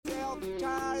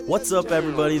What's up,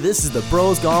 everybody? This is the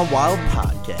Bros Gone Wild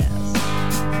podcast.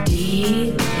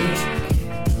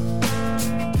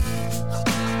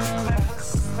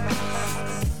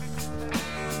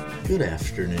 Good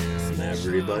afternoon,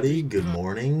 everybody. Good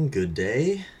morning, good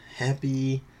day.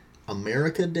 Happy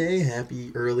America Day.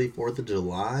 Happy early 4th of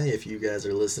July if you guys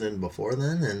are listening before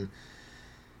then. And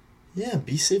yeah,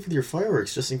 be safe with your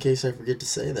fireworks just in case I forget to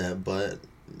say that. But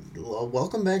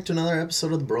welcome back to another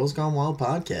episode of the Bros Gone Wild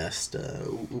podcast.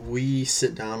 We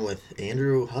sit down with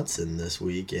Andrew Hudson this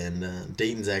week, and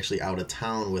Dayton's actually out of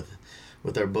town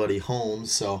with our buddy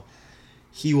Holmes, so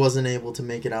he wasn't able to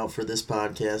make it out for this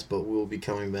podcast, but we'll be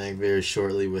coming back very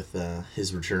shortly with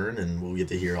his return, and we'll get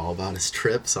to hear all about his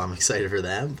trip, so I'm excited for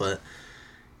that. But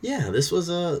yeah, this was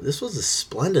a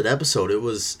splendid episode. It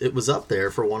was up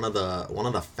there for one of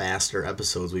the faster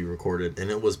episodes we recorded, and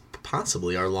it was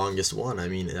possibly our longest one. I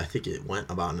mean, I think it went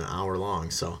about an hour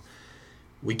long. So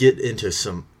we get into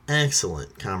some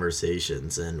excellent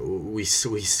conversations, and we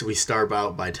start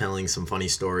out by telling some funny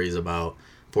stories about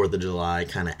 4th of July,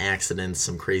 kind of accidents,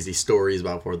 some crazy stories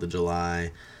about 4th of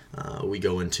July. We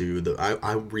go into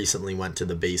I recently went to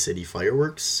the Bay City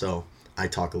fireworks, so I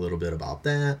talk a little bit about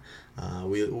that.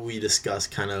 We discuss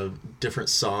kind of different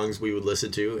songs we would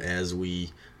listen to as we're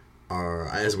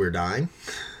dying.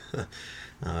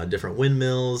 Different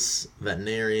windmills,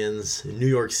 veterinarians, New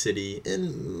York City,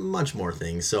 and much more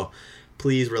things. So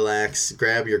please relax,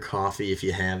 grab your coffee if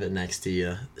you have it next to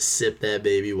you, sip that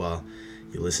baby while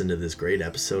you listen to this great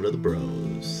episode of The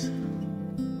Bros.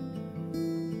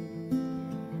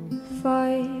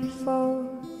 5, 4,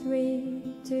 3,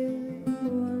 2,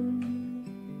 1.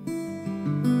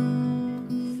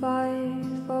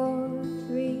 5, 4,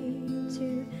 3,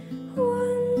 2,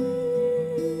 1.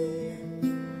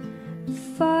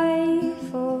 5,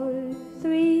 4,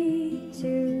 3,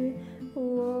 2,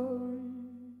 1.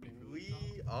 We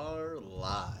are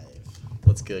live.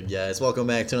 What's good, guys? Welcome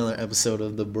back to another episode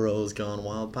of the Bros Gone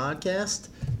Wild podcast.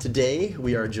 Today,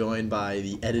 we are joined by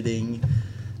the editing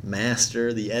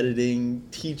master, the editing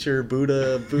teacher,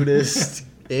 Buddhist,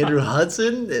 Andrew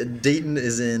Hudson. Dayton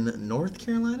is in North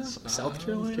Carolina? South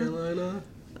Carolina?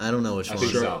 I don't know which one. I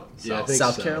think South. Yeah, I think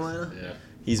South Carolina? Yeah.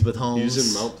 He's with Holmes. He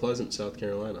was in Mount Pleasant, South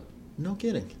Carolina. No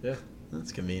kidding. Yeah.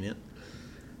 That's convenient.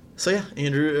 So yeah,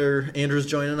 Andrew's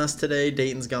joining us today.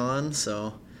 Dayton's gone,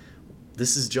 so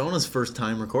this is Jonah's first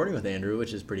time recording with Andrew,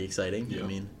 which is pretty exciting. Yeah. I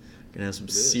mean, gonna have some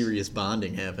serious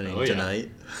bonding happening yeah.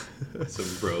 tonight. Some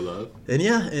bro love. And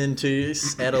yeah, and to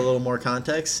add a little more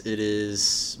context, it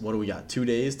is, what do we got, 2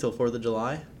 days till 4th of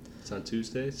July? It's on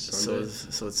Tuesday, So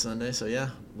Sunday. it's Sunday, so yeah,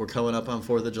 we're coming up on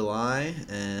 4th of July,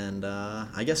 and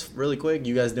I guess really quick,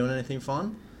 you guys doing anything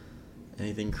fun?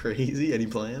 Anything crazy? Any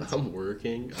plans? I'm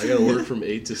working. I gotta work from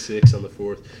 8 to 6 on the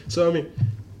 4th. So, I mean,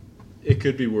 it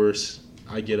could be worse.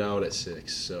 I get out at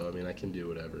 6, so, I mean, I can do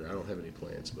whatever. I don't have any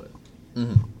plans, but...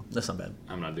 Mm-hmm. That's not bad.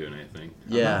 I'm not doing anything.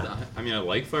 Yeah. I mean, I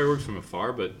like fireworks from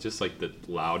afar, but just like the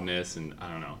loudness and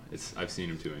I don't know. I've seen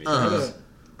them too many Uh-huh. times.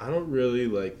 I don't really,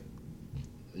 like,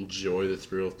 enjoy the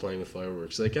thrill of playing with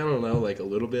fireworks. Like, I don't know, like, a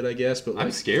little bit, I guess, but, like...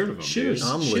 I'm scared of them, dude.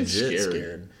 I'm shit's legit scary.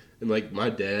 scared. And, like, my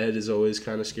dad has always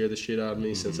kind of scared the shit out of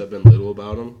me since I've been little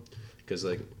about them. Because,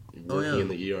 like, working in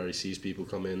the ER, he sees people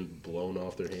come in blown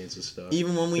off their hands and stuff.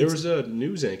 Even when There was a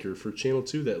news anchor for Channel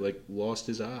 2 that, like, lost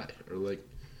his eye. Or, like,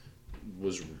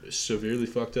 was severely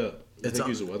fucked up. I think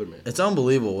he was a weatherman. It's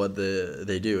unbelievable what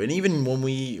they do. And even when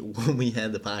we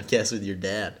had the podcast with your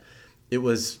dad, it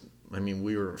was, I mean,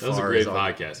 we were That was a great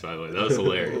podcast, by the way. That was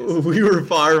hilarious. We were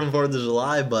far from 4th of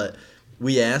July, but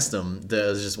we asked him, that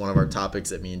was just one of our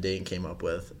topics that me and Dayton came up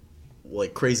with,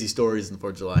 like crazy stories in 4th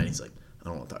of July, and he's like, I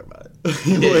don't want to talk about it.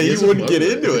 He wouldn't get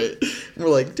into it. And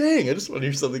we're like, dang, I just want to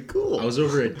hear something cool. I was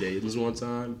over at Dayton's one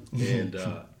time, and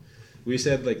we just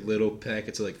had, like, little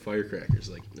packets of, like, firecrackers.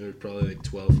 Like, there were probably, like,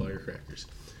 12 firecrackers.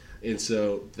 And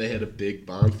so they had a big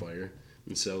bonfire.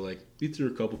 And so, like, we threw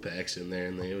a couple packs in there,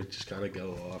 and they would just kind of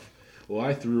go off. Well,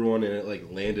 I threw one, and it,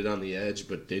 like, landed on the edge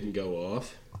but didn't go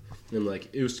off. And, like,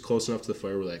 it was close enough to the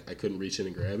fire where, like, I couldn't reach in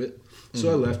and grab it.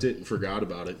 So I left it and forgot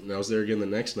about it. And I was there again the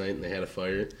next night, and they had a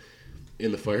fire.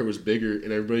 And the fire was bigger,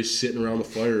 and everybody's sitting around the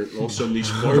fire, and all of a sudden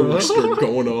these fireworks started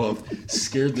going off.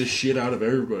 Scared the shit out of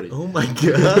everybody. Oh, my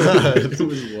God. It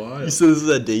was wild. So this is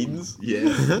at Dayton's? Yeah.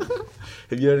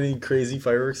 Have you had any crazy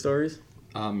fireworks stories?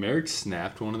 Merrick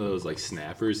snapped one of those, like,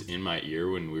 snappers in my ear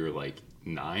when we were, like,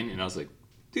 9, and I was like,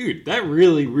 dude, that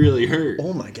really, really hurt.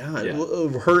 Oh, my God.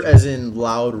 Yeah. Hurt as in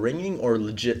loud ringing or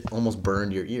legit almost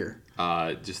burned your ear?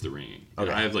 Just the ringing.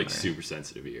 Okay. I have, like, super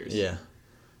sensitive ears. Yeah.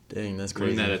 Dang, that's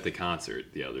Doing crazy. that at the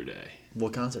concert the other day.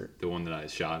 What concert? The one that I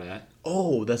shot at.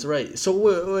 Oh, that's right.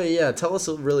 So wait, yeah, tell us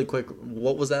really quick.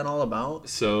 What was that all about?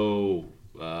 So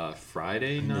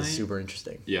Friday night. That's super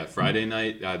interesting. Yeah, Friday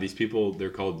night. These people, they're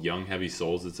called Young Heavy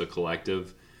Souls. It's a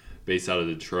collective based out of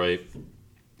Detroit.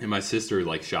 And my sister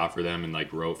like shot for them and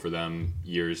like wrote for them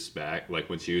years back, like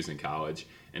when she was in college.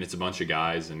 And it's a bunch of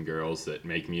guys and girls that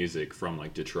make music from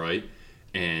like Detroit.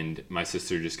 And my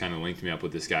sister just kind of linked me up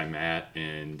with this guy Matt,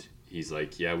 and he's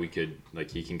like, yeah, we could, like,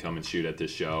 he can come and shoot at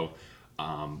this show.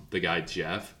 The guy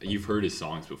Jeff, you've heard his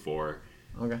songs before.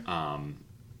 Okay. I'm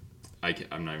not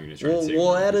even gonna try to say.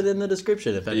 We'll add it in the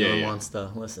the if anyone wants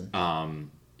to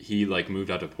listen. He like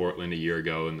moved out to Portland a year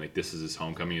ago, and like this is his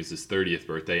homecoming. It was his 30th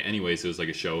birthday. Anyways, it was like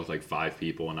a show with like 5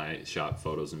 people, and I shot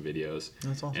photos and videos.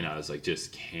 That's awesome. And I was like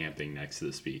just camping next to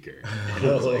the speaker, and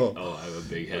I was like, oh, I have a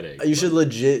big headache. You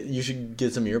should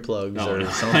get some earplugs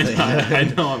or something. I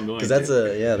know I'm going. Because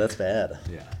that's bad.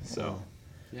 Yeah. So,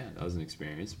 yeah, that was an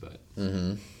experience, but.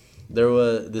 Mm-hmm.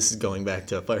 This is going back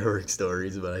to fireworks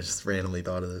stories, but I just randomly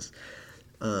thought of this.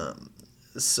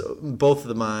 So both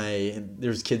of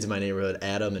there's kids in my neighborhood,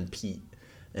 Adam and Pete.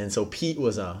 And so Pete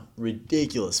was a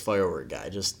ridiculous firework guy.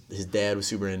 Just his dad was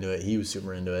super into it. He was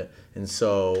super into it. And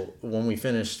so when we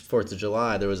finished 4th of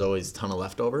July, there was always a ton of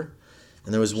leftover.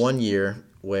 And there was one year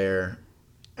where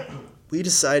we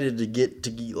decided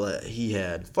to he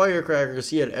had firecrackers.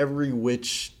 He had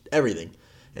everything.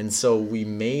 And so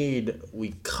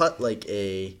we cut like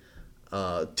a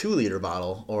 2-liter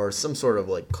bottle or some sort of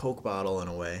like Coke bottle in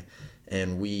a way.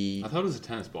 And I thought it was a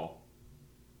tennis ball.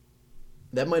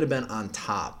 That might have been on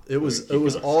top. It was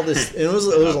all this. It was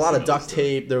a lot of duct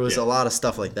tape. There was a lot of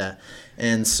stuff like that.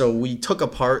 And so we took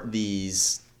apart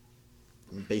these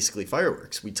basically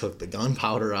fireworks. We took the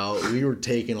gunpowder out. We were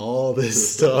taking all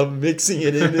this stuff, mixing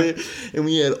it in it, and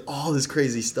we had all this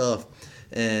crazy stuff.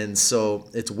 And so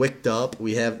it's wicked up.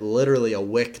 We have literally a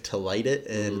wick to light it,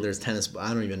 and there's tennis.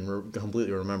 I don't even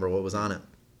completely remember what was on it.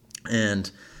 And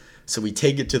so we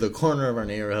take it to the corner of our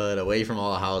neighborhood, away from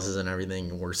all the houses and everything.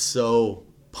 And we're so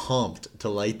pumped to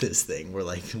light this thing. We're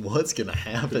like, what's going to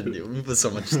happen, dude? We put so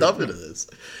much stuff into this.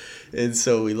 And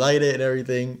so we light it and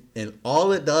everything. And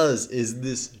all it does is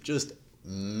this just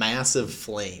massive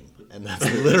flame. And that's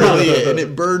literally it. And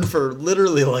it burned for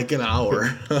literally like an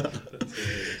hour.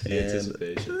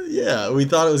 Anticipation. Yeah, we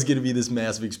thought it was going to be this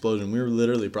massive explosion. We were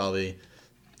literally probably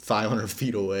 500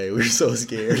 feet away. We were so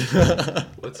scared.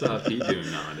 What's Pete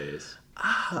doing nowadays?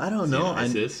 I don't know.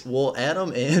 Well,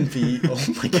 Adam and Pete. Oh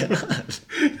my god.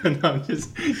 No, I'm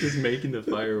just making the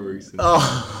fireworks.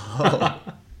 Oh,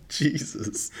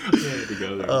 Jesus. I had to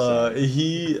go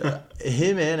there.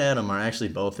 Him and Adam are actually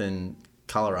both in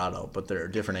Colorado, but they're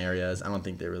different areas. I don't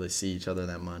think they really see each other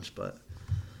that much, but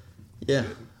yeah.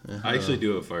 I actually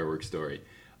do have a fireworks story.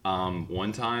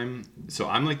 One time, so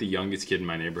I'm like the youngest kid in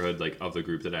my neighborhood, like of the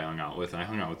group that I hung out with. And I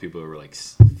hung out with people who were like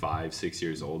 5-6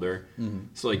 years older. Mm-hmm.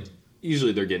 So like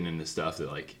usually they're getting into stuff that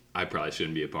like I probably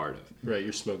shouldn't be a part of. Right,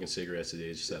 you're smoking cigarettes at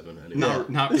age 7. Anyway.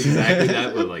 Not exactly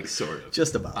that, but like sort of.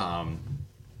 Just about.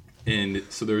 And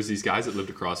so there was these guys that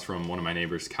lived across from one of my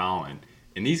neighbors, Colin,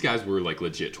 and these guys were like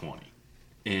legit 20.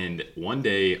 And one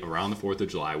day around the 4th of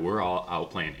July, we're all out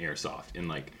playing airsoft, and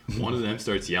like one of them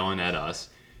starts yelling at us.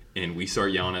 And we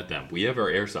start yelling at them. We have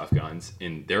our airsoft guns,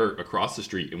 and they're across the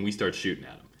street, and we start shooting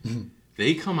at them.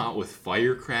 They come out with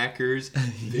firecrackers.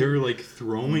 They're like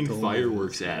throwing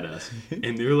fireworks at us,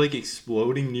 and they're like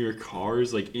exploding near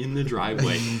cars, like in the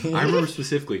driveway. I remember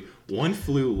specifically one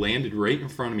landed right in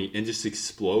front of me, and just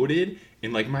exploded.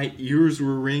 And like my ears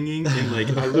were ringing, and like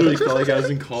I literally felt like I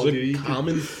was in Call of Duty. There's a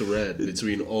common thread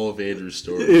between all of Andrew's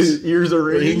stories. His ears are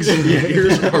ringing.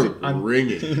 Ears are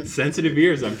ringing. Sensitive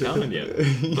ears, I'm telling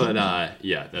you. But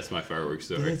yeah, that's my fireworks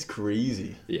story. That's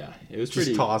crazy. Yeah, it was just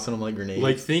pretty. Tossing them like grenades.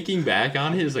 Like thinking back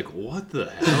on it, it's like, what the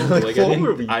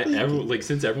hell? Like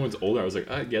since everyone's older, I was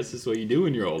like, I guess this is what you do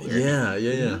when you're older.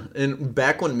 Yeah. And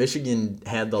back when Michigan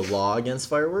had the law against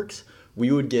fireworks, we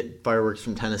would get fireworks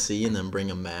from Tennessee and then bring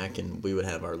them back, and we would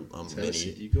have our mini.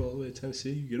 You go all the way to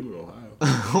Tennessee, you get them in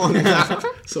Ohio.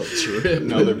 So trip.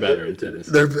 No, they're better in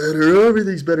Tennessee. They're better.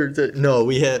 Everything's better. No,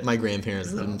 my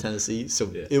grandparents lived in Tennessee, so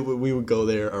we would go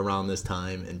there around this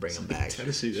time and bring them back.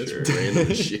 Tennessee, that's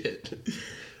random shit.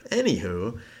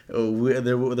 Anywho,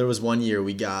 there was one year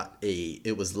we got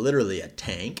it was literally a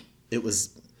tank. It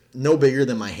was no bigger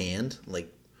than my hand,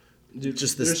 like. Dude,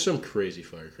 just this. There's some crazy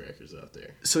firecrackers out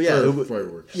there. So yeah,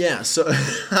 fireworks. Yeah, so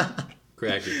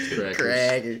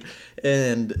crackers.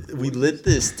 And we lit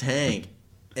this tank,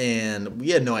 and we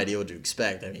had no idea what to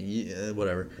expect. I mean,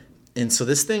 whatever. And so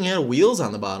this thing had wheels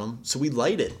on the bottom, so we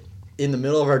light it in the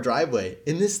middle of our driveway,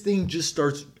 and this thing just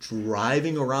starts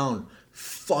driving around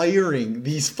firing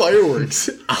these fireworks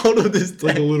out of this tank.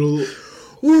 Like a little.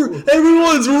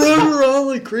 Everyone's running around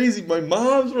like crazy. My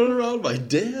mom's running around. My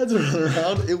dad's running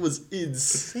around. It was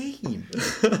insane.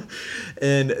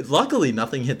 And luckily,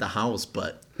 nothing hit the house,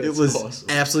 but it That's was awesome.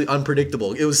 absolutely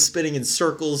unpredictable. It was spinning in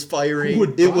circles, firing. Who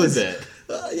would it buy was that?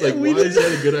 yeah, Like, we why is did.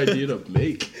 that a good idea to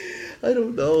make? I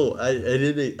don't know. I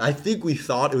didn't. I think we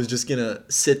thought it was just gonna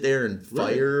sit there and fire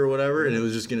Right. or whatever, and it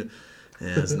was just gonna.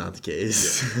 Yeah, that's not the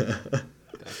case. Definitely.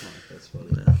 That's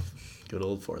funny. Yeah. Good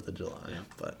old 4th of July. Yeah.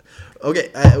 But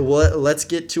okay, let's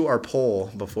get to our poll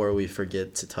before we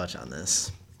forget to touch on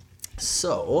this.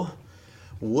 So,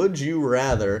 would you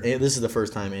rather, and this is the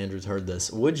first time Andrew's heard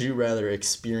this, would you rather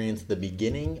experience the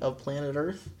beginning of planet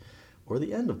Earth or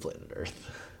the end of planet Earth?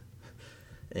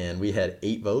 And we had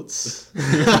 8 votes.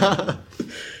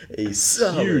 A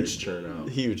solid, Huge turnout.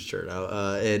 Huge turnout.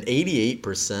 And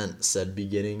 88% said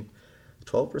beginning,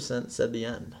 12% said the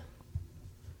end.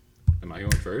 Am I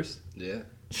going first? Yeah.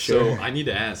 So I need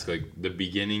to ask, like, the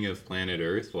beginning of planet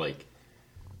Earth, like,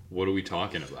 what are we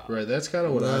talking about? Right, that's kind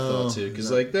of what I thought too.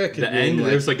 Because, like, that could The mean, end, like,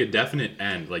 there's like a definite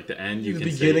end. Like the end, you the can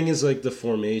beginning say, is like the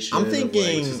formation. I'm of,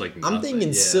 thinking. just like I'm nothing,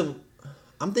 thinking. yeah.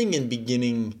 I'm thinking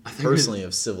beginning think personally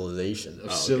of civilization. of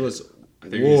okay. civiliz- I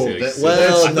think you Whoa, say, like, that- civil- well,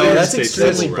 I thought no, you were that's gonna say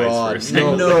extremely civil rights broad. for a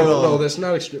second. no, that's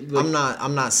not extreme. Like,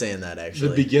 I'm not saying that actually.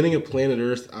 the beginning of planet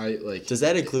Earth. I like. Does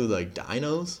that include like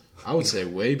dinos? I would say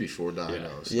way before Yeah,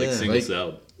 dinos. Yeah. like single Like-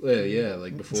 celled. Yeah,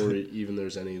 like before even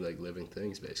there's any like living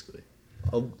things, basically.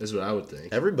 Oh, That's what I would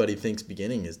think. everybody thinks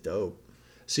beginning is dope.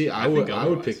 See, I I would think pick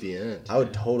otherwise. the end. I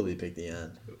would totally pick the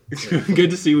end.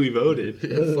 Good to see we voted.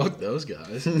 Yeah, fuck those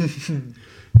guys.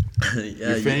 Yeah,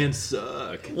 Your fans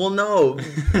suck. Well, no,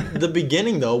 the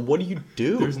beginning though. What do you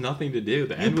do? There's nothing to do.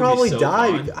 The You end probably would be so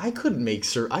die. fun. I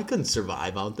couldn't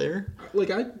survive out there. Like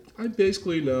I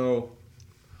basically know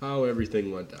how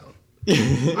everything went down.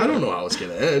 I don't know how it's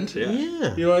gonna end. Yeah.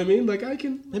 Yeah, You know what I mean? Like I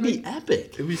can. it'd be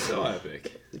epic. It'd be so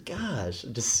epic. Gosh,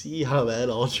 to see how that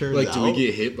all turns Like, out. do we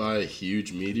get hit by a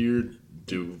huge meteor?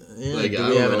 Do Yeah, like do I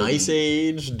we don't have an know. ice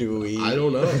age? Do we? I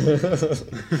don't know.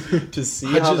 to see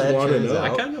I how just that wanna turns know. I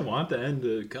out. kind of want the end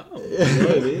to come. You know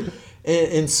what I mean?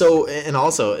 And so and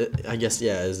also I guess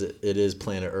it is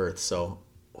planet Earth. So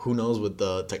who knows what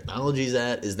the technology's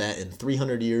at? Is that in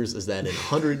 300 years? Is that in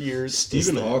 100 years?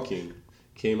 Stephen Is that- Hawking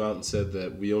came out and said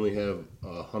that we only have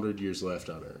 100 years left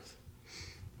on Earth.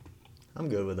 I'm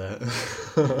good with that.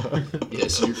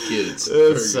 Yes, your kids That are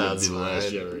going to sounds be the last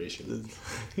fine. generation.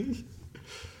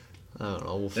 I don't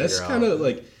know. We'll figure That's out. kind of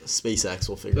like SpaceX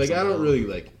will figure. I something don't out. really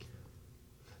like.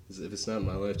 If it's not in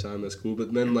my lifetime, that's cool.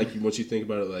 But then like once you think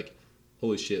about it, like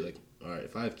holy shit, like all right,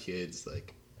 if I have kids,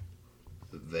 like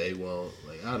they won't.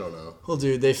 Like I don't know. Well,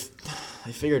 dude, they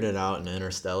figured it out in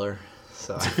Interstellar.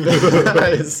 So I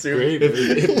assume Great If,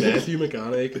 movie. if Matthew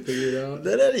McConaughey could figure it out,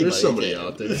 That anybody there's somebody can.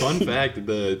 out there. Fun fact: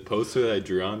 the poster that I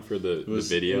drew on for the Was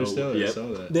video. Interstellar, I Yep. saw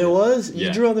that. there was. You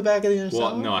Yeah. drew on the back of the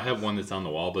Interstellar. Well, no, I have one that's on the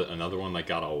wall, but another one like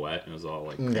got all wet and it was all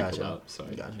like crinkled Gotcha. up. So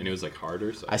Gotcha. and it was like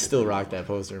harder. So I still rock that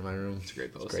poster in my room. It's a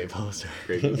great poster. Great poster.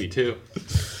 Great movie too.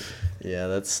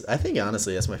 Yeah, I think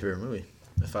honestly that's my favorite movie.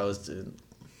 If I was to,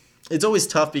 it's always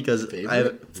tough because I have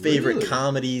Favorite? favorite Really?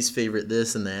 comedies, favorite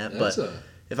this and that. That's but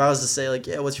if I was to say like,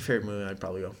 yeah, what's your favorite movie? I'd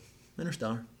probably go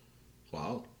Interstellar.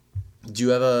 wow. Do you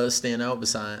have a standout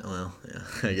beside? Well, yeah,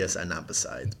 I guess I'm not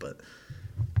besides, but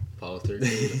Apollo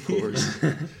 13, of course.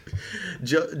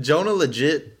 Jonah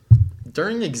legit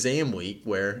during exam week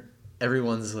where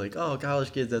everyone's like, oh,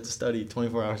 college kids have to study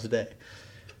 24 hours a day.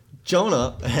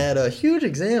 Jonah had a huge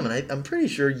exam, and I'm pretty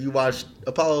sure you watched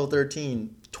Apollo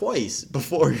 13 twice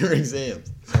before your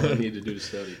exams. All I need to do to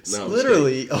study. No, I'm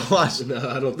Literally watched just kidding. No,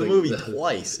 I don't the think movie that-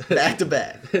 twice, back to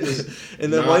back, That is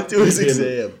and then not went to his even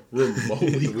exam.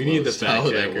 Remotely We need the close to how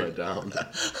fact that checker. went down.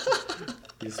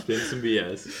 You spit some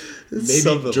BS. Maybe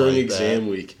Something during like exam that.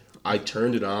 week, I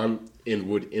turned it on and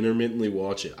would intermittently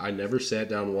watch it. I never sat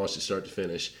down and watched it start to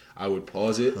finish. I would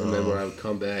pause it, and then when I would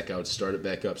come back, I would start it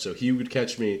back up. So he would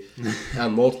catch me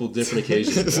on multiple different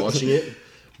occasions watching it,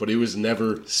 but it was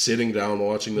never sitting down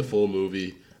watching the full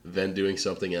movie, then doing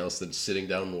something else, then sitting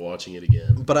down and watching it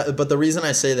again. But the reason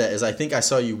I say that is I think I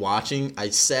saw you watching. I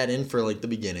sat in for like the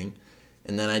beginning,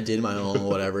 and then I did my own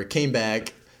whatever. Came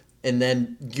back, and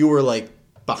then you were like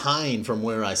behind from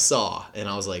where I saw, and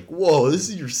I was like, "Whoa, this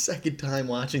is your second time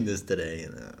watching this today."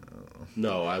 And,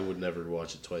 No, I would never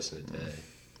watch it twice in a day.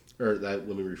 Or let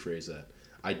me rephrase that.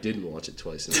 I didn't watch it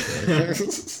twice in a day.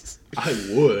 I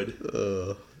would.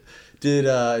 do you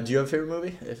have a favorite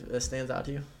movie if it stands out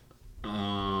to you?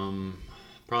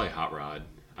 Probably Hot Rod.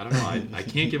 I don't know. I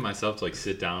can't get myself to like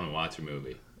sit down and watch a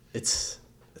movie. It's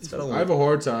It's been a I have a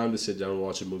hard time to sit down and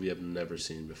watch a movie I've never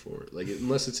seen before. Like,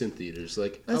 unless it's in theaters.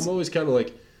 Like, I'm always kind of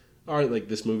like, all right, like,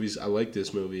 I like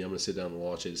this movie. I'm going to sit down and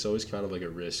watch it. It's always kind of like a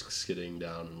risk sitting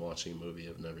down and watching a movie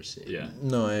I've never seen. Yeah.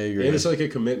 No, I agree. And it's like a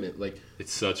commitment. Like,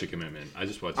 It's such a commitment. I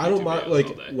just watch. I don't YouTube mind, videos like,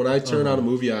 all day. when I turn on a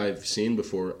movie I've seen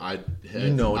before, I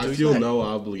know what to feel expect. no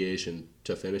obligation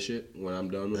to finish it when I'm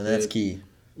done with and it. that's key.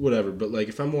 Whatever. But, like,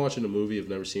 if I'm watching a movie I've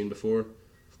never seen before,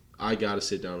 I got to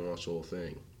sit down and watch the whole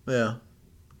thing. Yeah.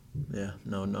 Yeah,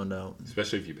 no doubt.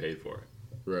 Especially if you paid for it.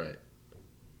 Right.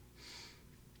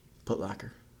 Put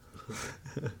Locker.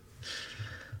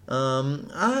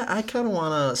 I kind of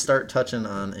want to start touching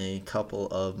on a couple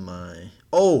of a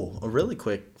really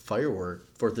quick firework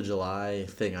 4th of July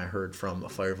thing I heard from a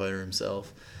firefighter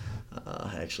himself.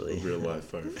 Actually, Real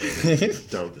life firefighter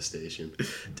down at the station.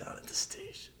 down at the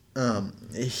station.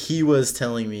 He was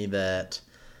telling me that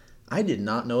I did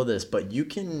not know this, but you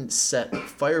can set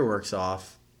fireworks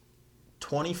off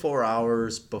 24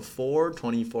 hours before,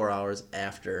 24 hours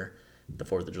after the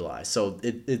 4th of July. So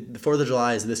the 4th of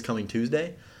July is this coming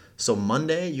Tuesday. So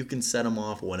Monday you can set them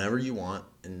off whenever you want,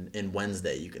 and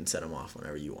Wednesday you can set them off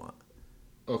whenever you want.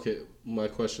 Okay, my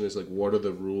question is, like, what are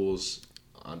the rules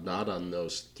not on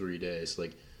those 3 days?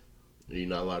 Like, are you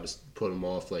not allowed to put them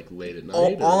off, like, late at night?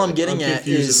 All I'm like, getting at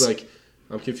is like,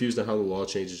 I'm confused on how the law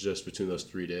changes just between those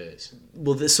 3 days.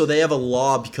 Well, so they have a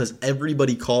law because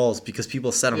everybody calls because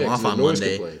people set them off 'cause on of noise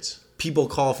Monday. complaints. People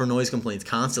call for noise complaints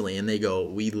constantly, and they go,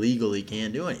 "We legally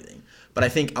can't do anything." But I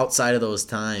think outside of those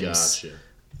times, Gotcha.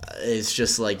 it's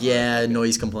just like,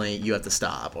 noise complaint, you have to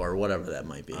stop or whatever that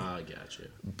might be. I gotcha.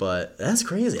 But that's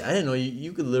crazy. I didn't know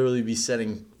you could literally be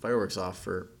setting fireworks off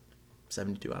for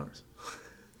 72 hours.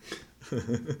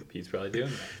 Pete's probably doing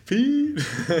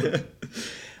that. Pete.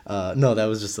 No, that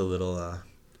was just a little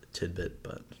tidbit,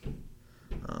 but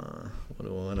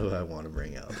what do I want to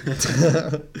bring up?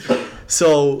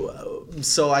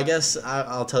 So I guess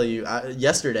I'll tell you.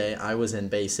 Yesterday I was in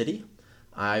Bay City.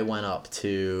 I went up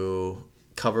to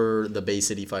cover the Bay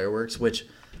City fireworks. Which,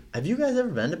 have you guys ever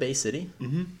been to Bay City?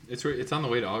 Mm-hmm. It's on the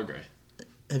way to Algray.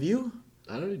 Have you?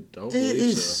 I don't It believe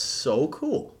is so. so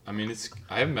cool. I mean,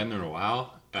 I haven't been there in a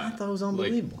while. I thought it was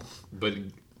unbelievable. But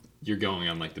you're going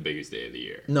on like the biggest day of the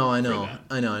year. No, I for know, that.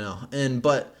 I know,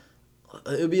 but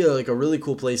it would be like a really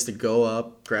cool place to go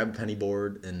up, grab a penny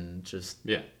board, and just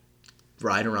Yeah.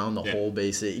 ride around the Yeah. whole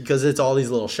Bay City because it's all these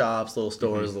little shops, little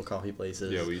stores, little coffee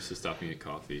places. Yeah, we used to stop and get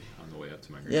coffee on the way up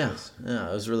to my yeah, grandpa's.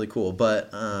 it was really cool. But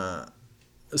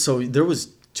so there was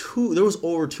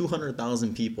over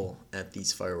 200,000 people at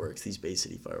these fireworks, these Bay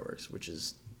City fireworks, which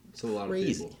is It's a lot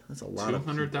crazy. of people. That's a lot of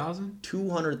 200,000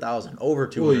 200,000, over Well,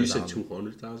 200,000. you said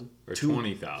 200,000? or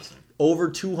 20,000. Over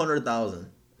 200,000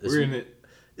 We're in it.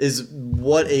 is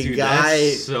what a Dude, guy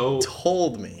that's so.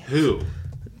 told me. Who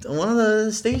One of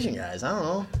the station guys. I don't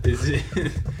know. is it?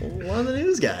 One of the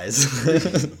news guys.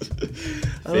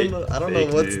 I don't know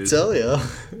Fake what news. to tell you.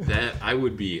 That I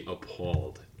would be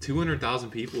appalled. 200,000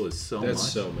 people is so That's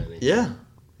much. so many. Yeah.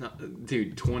 No,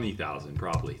 dude, 20,000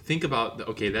 probably. Think about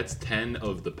okay, that's 10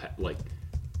 of the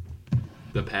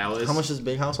the palace. How much does a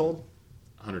big house hold?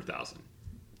 100,000.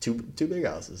 Two big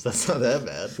houses. That's not that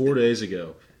bad. 4 days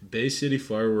ago, Bay City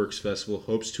Fireworks Festival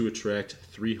hopes to attract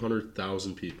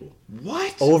 300,000 people.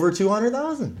 What? Over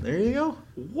 200,000. There you go.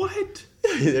 What?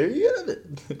 There you have it.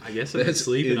 I guess I've been That's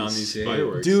sleeping on these insane.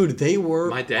 fireworks. Dude, they were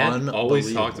My dad always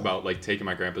talked unbelievable. about like taking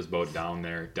my grandpa's boat down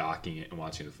there, docking it, and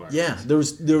watching the fireworks. Yeah, there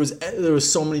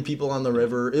was so many people on the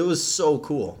river. It was so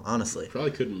cool, honestly.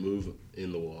 Probably couldn't move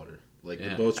in the water. Like, Yeah.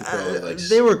 the boats were probably like...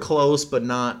 They were close, but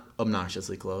not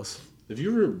obnoxiously close. Have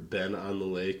you ever been on the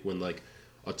lake when, like,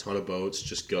 a ton of boats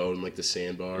just go in, like, the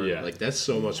sandbar? Yeah. Like, that's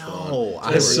so much fun. Oh,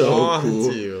 I That's so want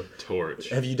cool. to. Torch.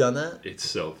 Have you done that? It's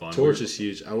so fun. Torch is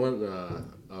huge. I went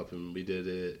up and we did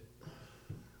it.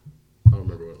 I don't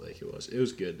remember what lake it was. It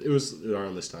was good. It was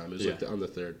around this time. It was like Yeah. on the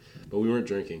 3rd. But we weren't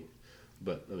drinking.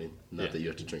 But, I mean, not Yeah. that you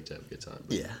have to drink to have a good time.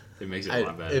 But Yeah. It makes it a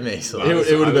lot better. It makes But it- I was-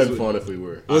 It would I have was been with- fun if we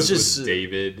were. I was just- with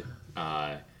David,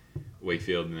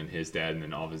 Wakefield, and then his dad, and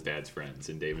then all of his dad's friends,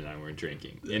 and David and I weren't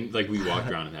drinking. And like we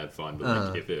walked around and had fun, but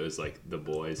like if it was like the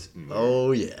boys, and we were,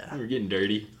 Oh yeah, we were getting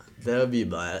dirty. that would be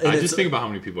bad. I just think about how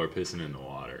many people are pissing in the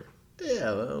water.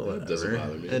 yeah, well, whatever. It doesn't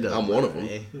bother me. It doesn't I'm one of bother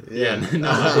them. me. Yeah, no, it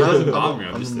doesn't bother me.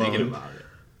 I'm I'm just a thinking bummer. about it.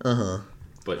 Uh-huh.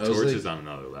 But I was Torch like- is on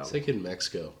another level. It's like in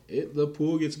Mexico. The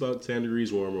pool gets about 10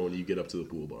 degrees warmer when you get up to the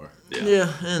pool bar.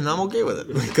 Yeah, and I'm okay with it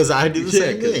because I do the Yeah,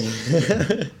 same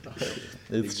 'cause- thing.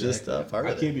 It's just a part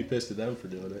I of it. can't be pissed at them for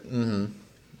doing it.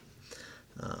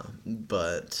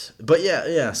 But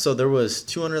yeah. So there was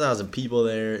 200,000 people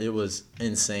there. It was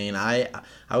insane. I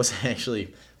was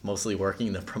actually mostly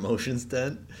working the promotions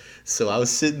tent. So I was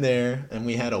sitting there, and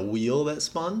we had a wheel that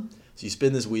spun. So you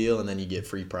spin this wheel, and then you get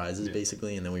free prizes,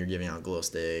 basically. And then we were giving out glow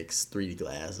sticks, 3D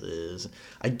glasses.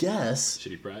 I guess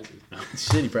Shitty prizes. No.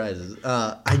 shitty prizes.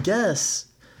 I guess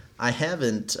I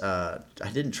haven't. I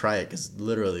didn't try it because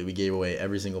literally we gave away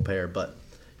every single pair. But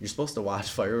you're supposed to watch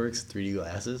fireworks with 3D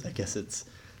glasses. I guess it's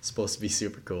supposed to be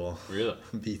super cool. Really?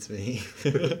 Beats me.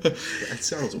 That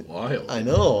sounds wild. I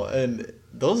know, and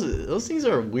those things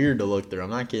are weird to look through. I'm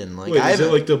not kidding. Like, Wait, is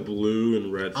it like the blue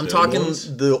and red? I'm film talking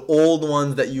ones? the old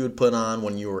ones that you would put on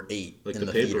when you were 8 Like in the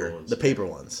the paper theater. ones. The paper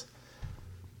ones.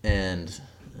 And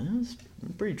it was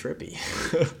pretty trippy.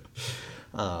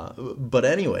 But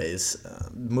anyways,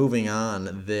 moving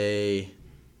on, the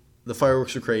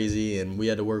fireworks were crazy, and we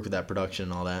had to work with that production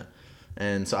and all that.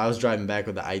 And so I was driving back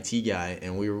with the IT guy,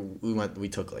 and we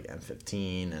took like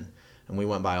M15 and we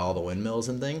went by all the windmills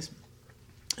and things.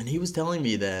 And he was telling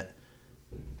me that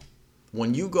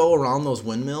when you go around those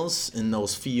windmills in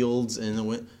those fields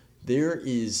there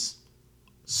is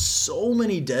so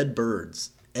many dead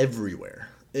birds everywhere.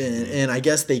 And I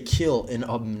guess they kill an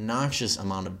obnoxious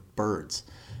amount of birds.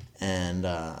 And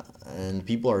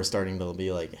people are starting to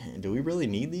be like, hey, do we really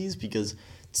need these? Because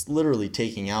it's literally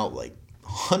taking out like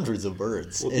hundreds of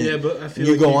birds. Well, And yeah, but I feel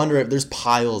you like go under it, there's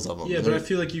piles of them. Yeah, but I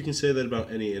feel like you can say that about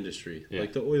any industry. Yeah.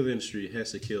 Like the oil industry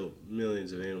has to kill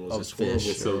millions of animals. Of It's horrible.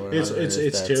 fish For, or it's whatever,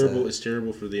 if that's terrible. it. It's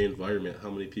terrible for the environment. How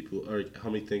many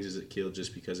things does it kill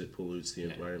just because it pollutes the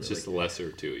environment? It's just the lesser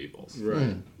of two evils.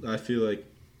 right. I feel like,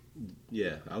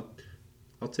 yeah,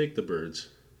 I'll take the birds.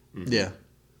 Yeah.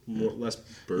 Less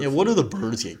birds. Yeah, what do the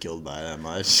birds get killed by that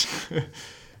much?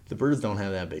 The birds don't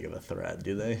have that big of a threat,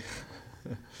 do they?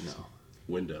 No.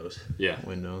 Windows. Yeah.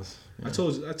 Windows. I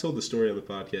told the story on the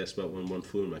podcast about when one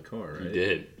flew in my car. Right? You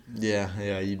did.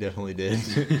 Yeah, you definitely did.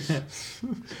 It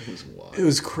was wild. It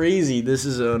was crazy. This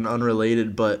is an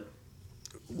unrelated, but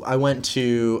I went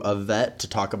to a vet to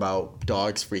talk about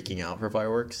dogs freaking out for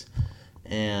fireworks,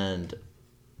 and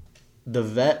the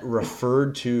vet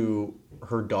referred to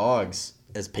her dogs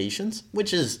as patients,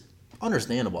 which is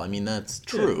understandable. I mean, that's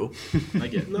true. I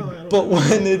get no. I don't But know.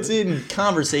 when it's in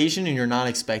conversation and you're not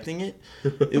expecting it,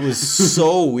 it was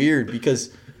so weird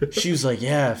because she was like,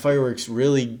 yeah, fireworks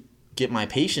really get my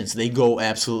patients. They go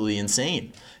absolutely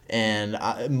insane. And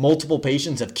multiple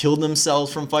patients have killed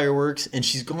themselves from fireworks. And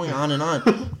she's going on and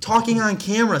on, talking on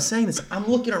camera, saying this. I'm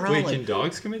looking around Wait, like, can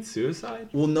dogs commit suicide?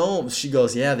 well, no. She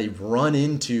goes, yeah, they run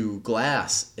into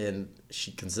glass. And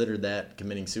she considered that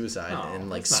committing suicide No, and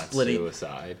like that's not splitting.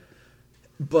 suicide.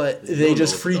 But You they don't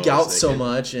just know what freak the out dog's so thinking.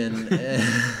 much,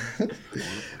 and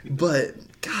but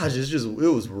gosh, it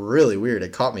was really weird.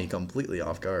 It caught me completely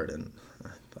off guard, and I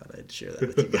thought I'd share that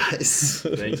with you guys.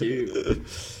 Thank you.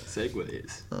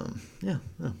 Segues. Yeah,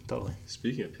 totally.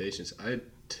 Speaking of patients, I had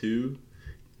 2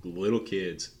 little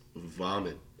kids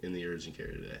vomit in the urgent care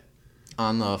today.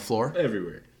 On the floor.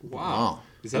 Everywhere. Wow. Wow.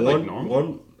 Is that like normal?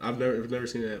 One, I've never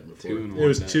seen that happen before. 2 in It one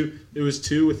was day. 2. It was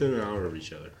 2 within an hour of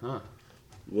each other. Huh.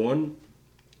 One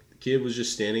kid was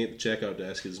just standing at the checkout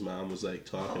desk. His mom was like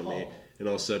talking to me, and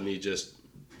all of a sudden he just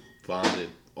vomited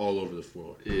all over the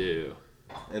floor. Ew.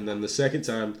 And then the second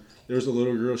time, there was a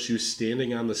little girl. She was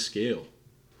standing on the scale.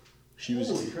 She was.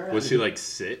 Was she like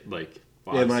sit like?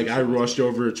 And like I rushed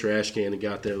over a trash can and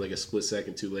got there like a split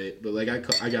second too late, but like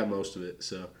I got most of it.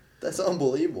 So, That's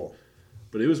unbelievable.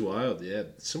 but it was wild. Yeah,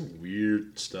 some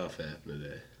weird stuff happened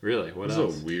today. Really? What It was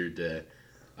else? a weird day.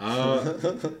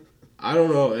 I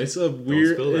don't know. It's a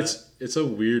weird. spill that. It's a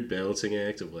weird balancing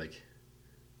act of like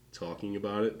talking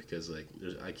about it because like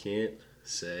I can't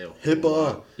say a whole HIPAA.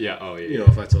 lot. Yeah. Oh yeah. You know,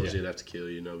 if I told yeah. you, I'd have to kill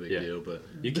you. No big Yeah. deal. But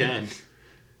You can.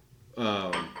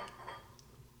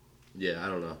 yeah, I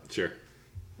don't know. Sure.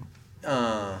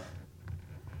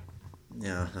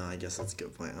 Yeah, no, I guess that's a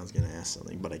good point. I was gonna ask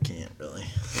something, but I can't really.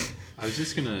 I was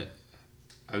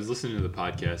listening to the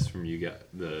podcast from you guys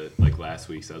last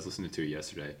week, so I was listening to it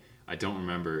yesterday. I don't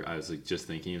remember. I was like just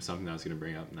thinking of something I was going to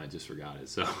bring up, and I just forgot it.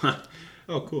 So,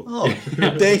 Oh, cool. Oh,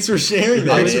 thanks for sharing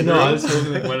that. Thanks, Andrew. no, I was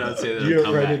hoping like, when I'd say that, You I'd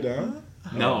come write back. it down?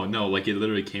 No, like it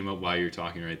literally came up while you were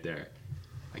talking right there.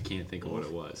 I can't think of what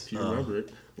it was. If you remember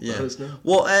it, Yeah. let us know.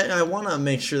 Well, I want to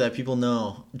make sure that people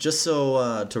know, just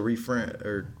so to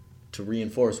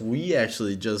reinforce, we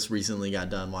actually just recently got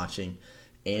done watching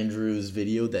Andrew's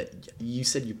video that you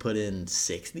said you put in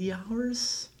 60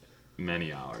 hours.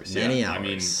 Many hours. Many yeah. I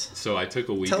mean, hours. so I took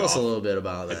a week Tell off. us a little bit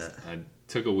about I, that. I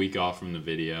took a week off from the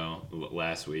video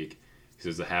last week because it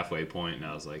was the halfway point, and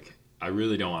I was like, I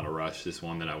really don't want to rush this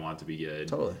one that I want to be good.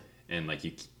 Totally. And like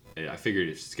I figured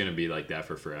it's gonna be like that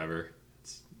for forever.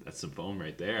 That's some foam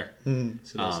right there.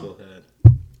 It's a nice little head.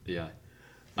 Yeah.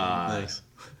 Nice.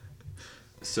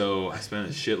 So I spent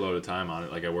a shitload of time on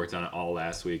it. Like I worked on it all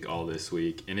last week, all this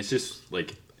week, and it's just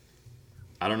like,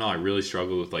 I don't know. I really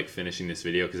struggled with like finishing this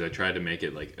video because I tried to make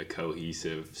it like a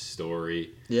cohesive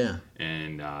story. Yeah.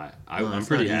 And I'm it's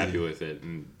pretty not happy easy. with it,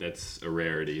 and that's a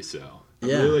rarity. So I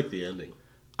Yeah. really like the ending.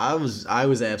 I was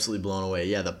absolutely blown away.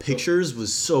 Yeah, the pictures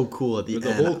was so cool at the But the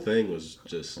end. whole thing was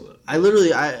just.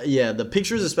 The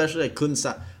pictures especially, I couldn't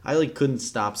stop. I couldn't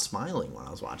stop smiling when I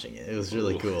was watching it. It was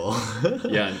really cool.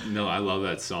 yeah, no, I love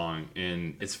that song,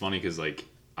 and it's funny because like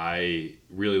I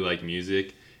really like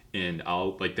music, and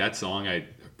I'll like that song I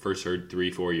first heard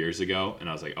 3-4 years ago, and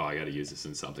I was like, oh, I got to use this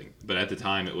in something. But at the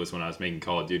time, it was when I was making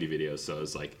Call of Duty videos, so I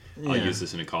was like, I'll Yeah. use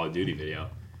this in a Call of Duty video.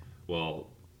 Well,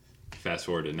 fast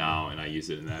forward to now, and I use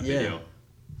it in that Yeah. video.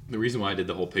 The reason why I did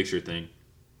the whole picture thing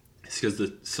is because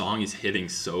the song is hitting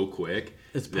so quick.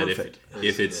 It's that perfect.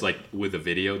 If it's like with a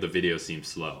video, the video seems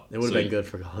slow. It would have So been good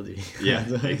for Call of Duty. yeah,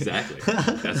 exactly.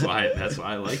 That's why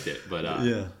I liked it. But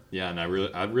Yeah. and I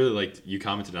really liked. You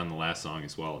commented on the last song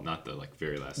as well, not the like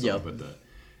very last song, Yep. but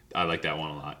I like that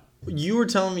one a lot. You were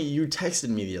telling me, you texted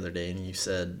me the other day and you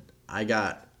said, I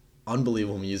got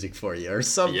unbelievable music for you or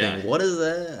something. Yeah. What is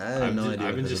that? I have no idea.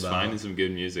 I've been what just it's about. finding some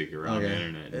good music around the Okay.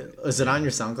 internet. Is it on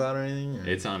your SoundCloud or anything? Or?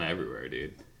 It's on everywhere,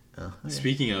 dude. Oh, okay.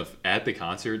 Speaking of, at the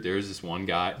concert, there's this one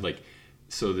guy, like,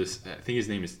 so this, I think his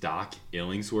name is Doc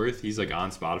Illingsworth. He's like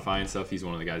on Spotify and stuff. He's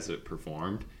one of the guys that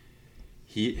performed.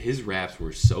 His raps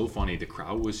were so funny. The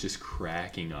crowd was just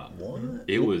cracking up. What?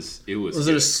 It was Was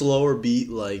it good. a slower beat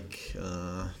like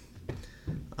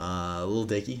Lil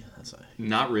Dicky? That's why.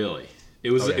 Not really.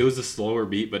 It was Okay. it was a slower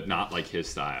beat, but not like his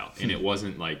style. And it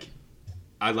wasn't like,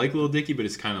 I like Lil Dicky, but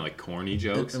it's kind of like corny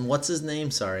jokes. And what's his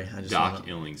name? Sorry, I just Doc wanna-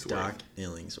 Illingsworth. Doc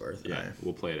Illingsworth. Yeah, Alright.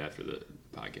 we'll play it after the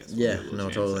podcast. Yeah, We'll do a little no,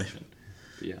 jam totally. session.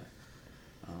 But yeah.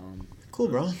 Cool,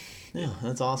 bro. Yeah,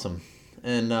 that's awesome.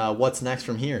 And what's next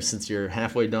from here? Since you're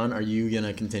halfway done, are you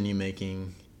gonna continue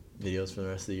making videos for the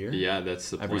rest of the year? Yeah, that's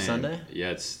the plan. Every Sunday?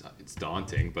 Yeah, it's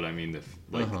daunting, but I mean,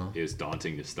 Uh-huh. it was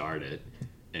daunting to start it,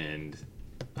 and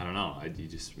I don't know. You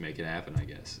just make it happen, I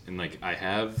guess. And like I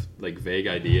have like vague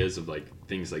ideas of like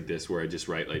things like this where I just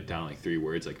write like down like 3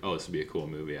 words, like, oh, this would be a cool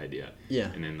movie idea.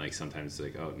 Yeah. And then like sometimes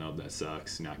it's like, oh no, that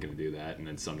sucks. Not gonna do that. And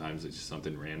then sometimes it's just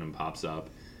something random pops up.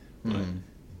 But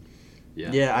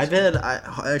yeah. Yeah,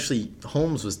 actually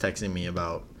Holmes was texting me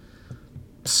about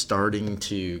starting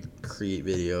to create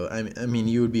video. I mean,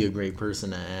 you would be a great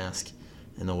person to ask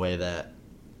in the way that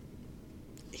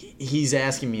he's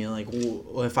asking me like,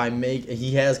 well, if I make,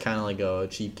 he has kind of like a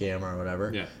cheap camera or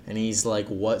whatever. Yeah. And he's like,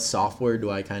 what software do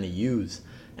I kind of use?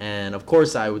 And of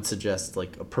course I would suggest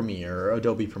like a Premiere or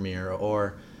Adobe Premiere,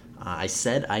 or I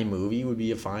said iMovie would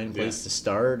be a fine place to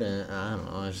start. And I don't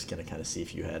know, I was just going to kind of see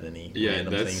if you had any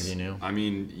random things you knew. I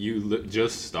mean,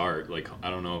 just start. Like, I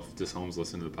don't know if this Holmes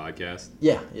listened to the podcast.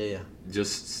 Yeah.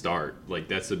 Just start. Like,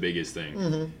 that's the biggest thing.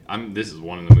 Mm-hmm. This is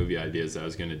one of the movie ideas that I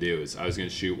was going to do. Is I was going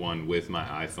to shoot one with my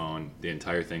iPhone, the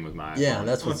entire thing with my iPhone. Yeah,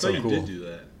 that's I what's thought so you cool. did do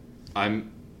that.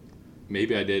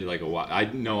 Maybe I did like a while.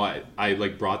 I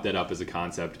like brought that up as a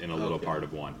concept in a little Okay. part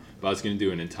of one. But I was going to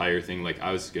do an entire thing. Like,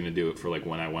 I was going to do it for like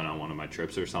when I went on one of my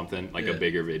trips or something, like a Yeah.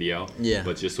 bigger video. Yeah.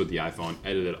 But just with the iPhone,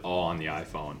 edit it all on the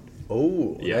iPhone.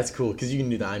 Oh, Yeah. that's cool because you can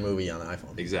do the iMovie on the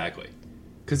iPhone. Exactly,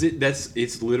 because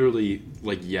it's literally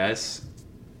like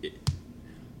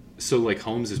so like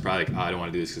Holmes is probably like, oh, I don't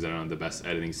want to do this because I don't have the best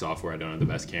editing software, I don't have the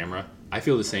best camera. I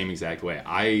feel the same exact way.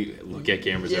 I look at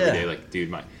cameras every day, like,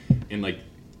 dude, and like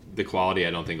the quality,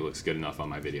 I don't think it looks good enough on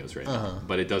my videos right now.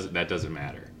 But that doesn't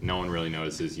matter. No one really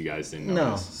notices. You guys didn't No,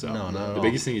 notice. So no, not at the all.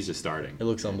 biggest thing is just starting. It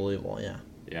looks unbelievable. Yeah.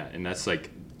 Yeah, and that's like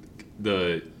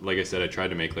like I said, I tried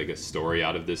to make like a story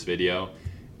out of this video,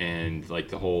 and like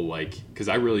the whole like, because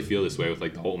I really feel this way with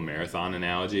like the whole marathon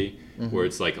analogy, where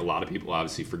it's like a lot of people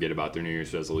obviously forget about their New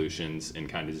Year's resolutions and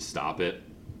kind of just stop it.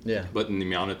 Yeah. But in the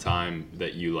amount of time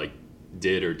that you like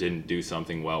did or didn't do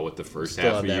something well with the first Still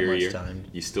half have of that your much year, time.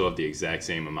 you still have the exact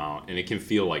same amount, and it can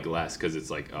feel like less because it's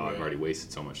like, oh, I've Right. already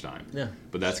wasted so much time. Yeah.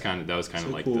 But that was kind It's of a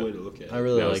like cool way to look at it. I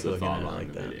really that like was the looking thought at it behind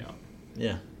like the that. video.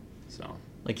 Yeah. So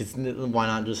Like why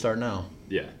not just start now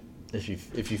yeah, if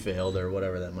you failed or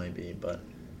whatever that might be. But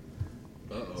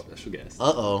Uh-oh. special guest.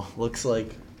 looks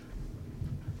like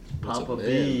What's Papa up, man?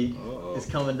 B Uh-oh. is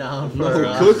coming down for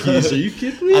No cookies. Are you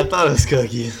kidding me? I thought it was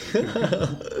cookies.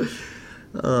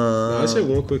 I just have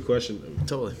one quick question.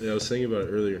 Totally. Yeah, I was thinking about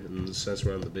it earlier in the sense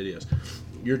around the videos.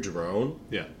 Your drone,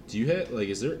 Yeah. do you have like?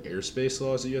 Is there airspace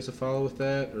laws that you have to follow with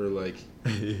that, or like?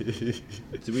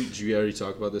 Did you already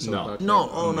talk about this on No. the podcast? No,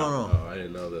 oh, no. Oh, I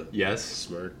didn't know the Yes.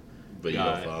 smirk. But you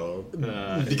don't follow.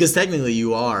 Because technically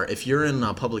you are. If you're in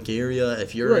a public area,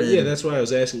 if you're Right, in, yeah, that's why I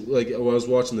was asking. Like, when I was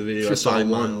watching the video, I For saw 5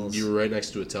 one. miles. You were right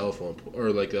next to a telephone or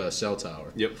like a cell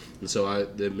tower. Yep. And so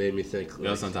that made me think. Like,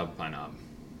 That was on top of Pine Knob.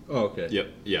 oh, okay. Yep.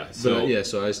 Yeah. So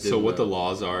so I just So didn't what the know.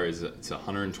 laws are is it's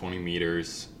 120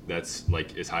 meters. That's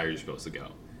like as high as you're supposed to go.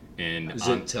 And Does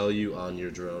it tell you on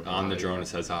your drone? on the how drone high it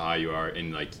says how high you are,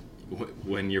 and like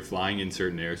when you're flying in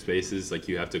certain airspaces, like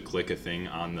you have to click a thing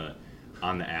on the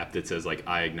app that says like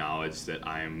I acknowledge that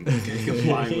I'm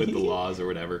complying with the laws or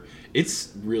whatever.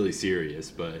 It's really serious,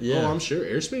 but Yeah. Oh, I'm sure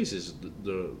airspace is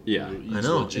Yeah. it's I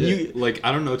know. legit. You- like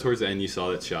I don't know, towards the end you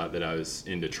saw that shot that I was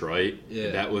in Detroit.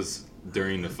 Yeah. That was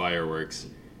during the fireworks,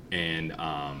 and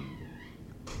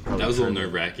Probably that was a little true.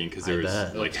 nerve wracking because there I was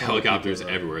bet. like A ton of helicopters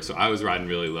people, right? everywhere. So I was riding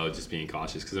really low, just being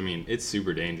cautious because I mean it's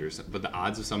super dangerous. But the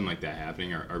odds of something like that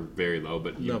happening are very low.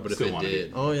 But you No, but if still it want to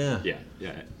did, Oh yeah.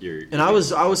 yeah, you're. And I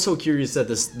was so curious at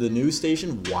the news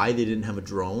station why they didn't have a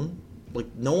drone. Like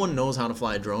no one knows how to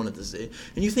fly a drone at this age,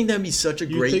 and you think that'd be such a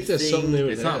you great think that's thing. something they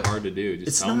would It's have. not hard to do. Just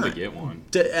It's tell them not. to get one.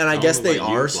 And I Tell guess them to they let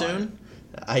you are fly. soon.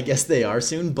 I guess they are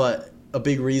soon, but a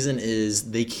big reason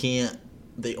is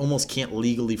they almost can't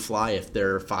legally fly if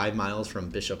they're 5 miles from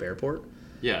Bishop Airport.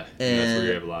 Yeah, and that's where And-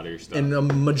 you have a lot of your stuff. And the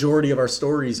majority of our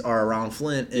stories are around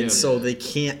Flint, and Yeah. so they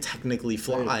can't technically I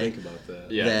didn't fly. think about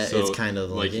that. yeah, that so it's kind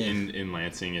of like, yeah. in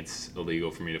Lansing, it's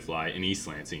illegal for me to fly. In East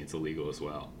Lansing, it's illegal as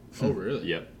well. Oh, really?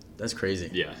 Yep. That's crazy.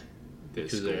 Yeah. The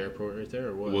Because of the school- airport right there,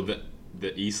 or what? Well,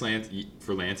 the East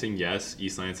for Lansing, yes.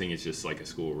 East Lansing is just like a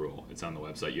school rule. It's on the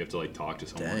website. You have to like talk to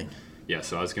someone. Dang. Yeah.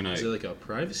 So I was gonna. is it like a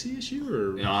privacy issue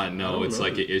or? No, I no, don't it's know.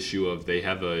 like an issue of they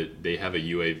have a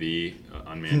UAV,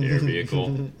 unmanned air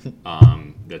vehicle,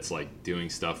 that's like doing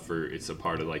stuff for. It's a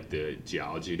part of like the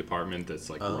geology department that's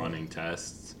like Oh. running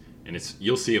tests, and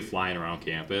you'll see it flying around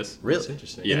campus. Really? That's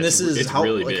interesting. Yeah, and this it's- is it's how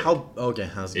really like big. how okay.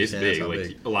 I was gonna It's say big. that's how Like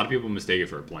big. a lot of people mistake it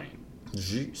for a plane.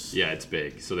 Jeez. Yeah, it's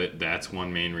big. So that's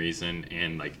one main reason,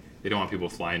 and like they don't want people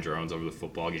flying drones over the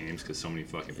football games because so many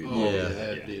fucking people. Oh, Yeah.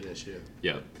 that'd be an issue.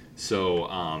 Yeah. So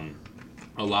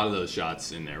a lot of those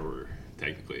shots in there were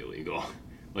technically illegal.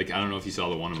 Like I don't know if you saw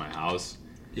the one in my house.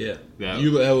 Yeah, That-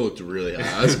 that looked really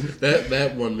high.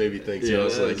 that one made me think. So I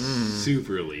was like,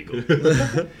 super illegal.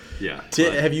 Yeah.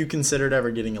 but Have you considered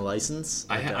ever getting a license?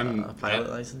 Like I'm a pilot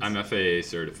license. I'm FAA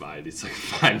certified. It's like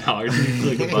 $5 to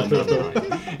click a button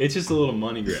online. It's just a little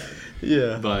money grab.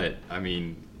 yeah. But I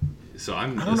mean, so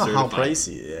I'm. I don't know how certified.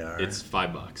 pricey they are. It's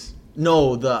 $5.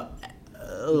 no the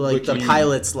like the can you-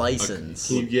 pilot's license.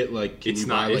 can you get like? Can It's you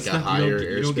not buy like it's a not, higher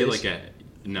you don't get airspace? like a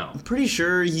no. I'm pretty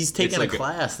sure he's taking like a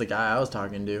class. The guy I was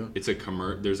talking to. It's a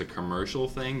there's a commercial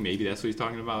thing. Maybe that's what he's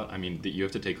talking about. I mean, you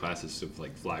have to take classes to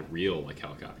like fly real like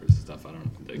helicopters and stuff. I don't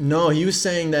know. Like, No, he was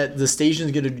saying that the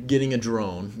station's getting a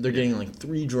drone. They're getting like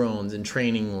 3 drones and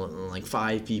training like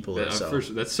 5 people or That, so.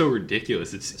 first, that's so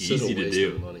ridiculous. It's It's such a easy to waste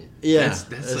do. of money. Yeah, That's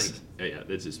it's- like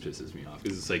that just pisses me off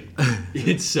because it's like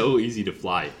it's so easy to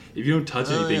fly. If you don't touch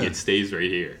anything, yeah. it stays right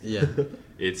here. yeah, But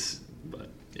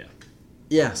yeah.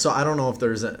 yeah. So I don't know if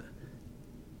there's a.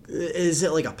 Is it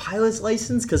like a pilot's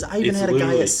license? Because I even It's had a guy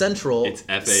literally- at Central. it's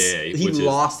FAA, He which is-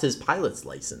 lost his pilot's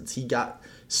license. He got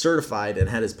certified and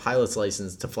had his pilot's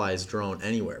license to fly his drone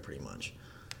anywhere, pretty much.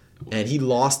 And he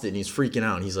lost it, and he's freaking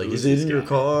out. He's like, Who "Is is it this in your guy?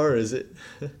 car? Is it?"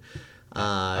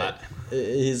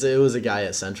 It was a guy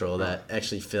at Central that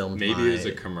actually filmed. Maybe my, it was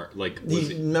a like was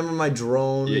it, remember my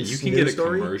drone? yeah, you can get a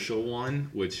story? commercial one,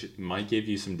 which might give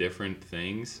you some different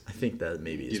things. I think that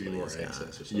maybe is Give you what more he's got.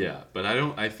 access or something. Yeah, but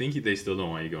I think they still don't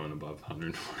want you going above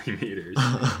 120 meters.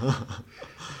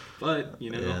 But you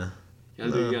know, Yeah. you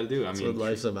gotta do what you gotta do. I That's mean, what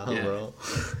life's about, yeah. bro.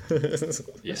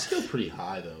 Yeah, It's still pretty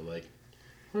high though, like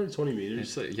 120 meters.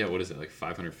 it's like, yeah. What is it, like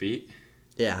 500 feet?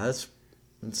 Yeah,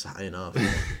 that's high enough.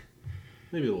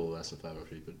 Maybe a little less than 500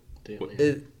 feet, but damn. What-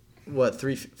 yeah. What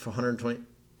 420?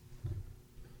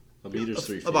 A meter's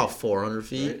 3 feet. About 400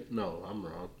 feet. Right? No, I'm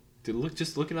wrong. Dude,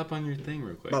 just look it up on your thing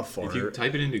real quick. About If you 400.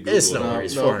 type it into Google, It's no- it'll-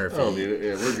 it's 400 I don't feet. need it.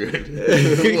 Yeah, we're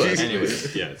good.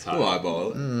 Anyways, yeah, it's hot. We'll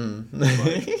eyeball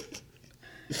it.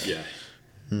 Yeah,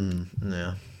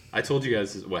 Yeah. I told you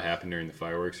guys what happened during the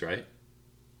fireworks, right?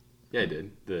 Yeah, I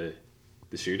did. The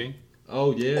shooting.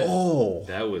 Oh yeah. Oh.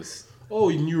 That was Oh,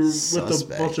 and you were with a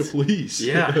Suspect. bunch of police.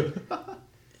 yeah,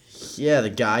 Yeah, the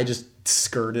guy just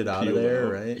skirted out of Peeled there,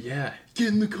 out. right? yeah. Get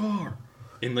in the car,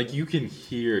 and like you can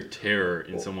hear terror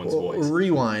in someone's voice.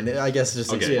 Rewind. I guess just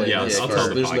Okay, explain yeah, this I'll first. tell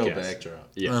the There's no podcast. backdrop.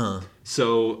 Yeah. Uh-huh.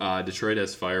 So Detroit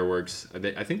has fireworks.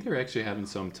 I think they're actually having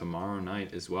some tomorrow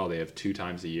night as well. They have 2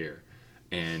 times a year,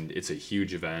 and it's a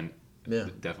huge event. Yeah.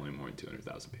 Definitely more than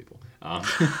 200,000 people. I'm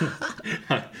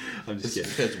just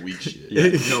kidding. That's weak shit. Yeah,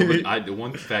 no, but the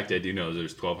one fact I do know is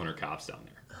there's 1,200 cops down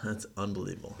there. That's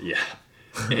unbelievable. Yeah.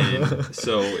 And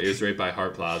so it was right by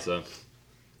Hart Plaza.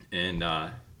 And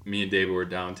me and David were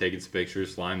down taking some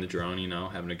pictures, flying the drone,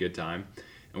 having a good time.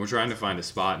 And we're trying to find a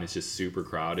spot, and it's just super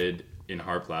crowded in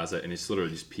Hart Plaza. And it's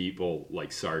literally just people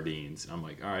like sardines. I'm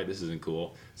like, all right, this isn't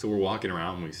cool. So we're walking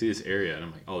around, and we see this area, and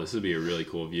I'm like, oh, this would be a really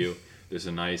cool view. There's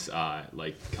a nice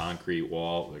concrete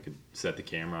wall. I could set the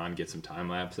camera on, get some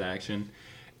time-lapse action.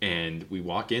 And we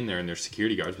walk in there, and there's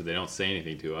security guards, but they don't say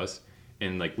anything to us.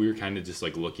 And like we were kind of just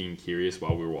like looking curious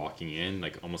while we were walking in,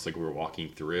 like almost like we were walking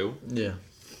through. Yeah.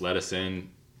 Let us in.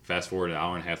 Fast forward an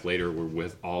hour and a half later, we're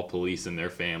with all police and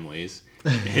their families.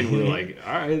 And we're like,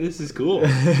 all right, this is cool.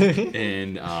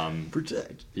 And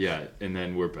Protect. yeah, and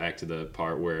then we're back to the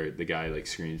part where the guy like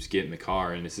screams, get in the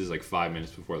car. And this is like 5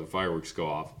 minutes before the fireworks go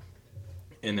off.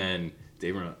 And then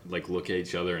they were like look at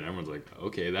each other, and everyone's like,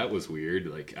 okay, that was weird.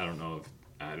 Like, I don't know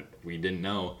if we didn't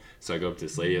know. So I go up to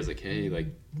this lady. I was like, hey, like,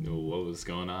 what was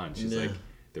going on? She's like,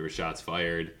 there were shots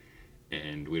fired,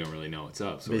 and we don't really know what's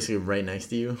up. So Basically right next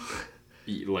to you.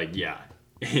 like, yeah.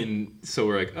 And so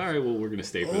we're like, all right, well, we're going to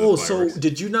stay for the Oh, fireworks. so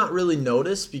did you not really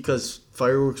notice because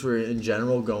fireworks were in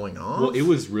general going off? Well, it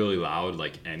was really loud,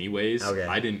 like, anyways. Okay.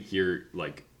 I didn't hear,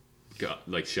 like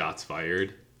shots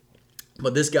fired.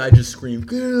 But this guy just screamed,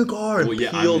 get in the car, and Well, yeah,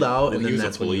 peeled out, well, and he then was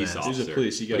that's a when you police asked. officer. He was a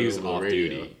police. He got but he was it on off the radio.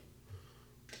 duty.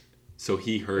 So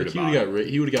he heard Like, he about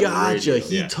it. would have got Gotcha. radio.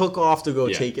 He Yeah. took off to go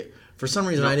Yeah. take it. For some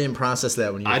reason, I didn't process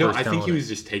that when you were I don't. first I think telling he it. was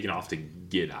just taking off to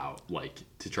get out, like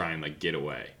to try and like get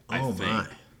away. I Oh, think. my.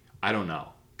 I don't know,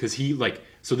 cause he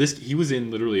he was in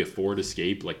literally a Ford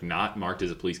Escape, like not marked as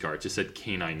a police car. It just said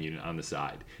K9 unit on the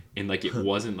side, and like it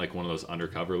wasn't like one of those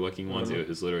undercover looking ones. It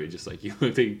was literally just like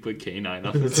they put K9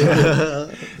 on the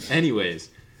side.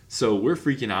 Anyways, so we're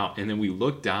freaking out, and then we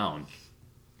look down,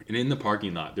 and in the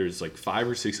parking lot, there's like 5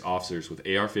 or 6 officers with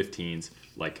AR-15s,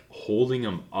 like holding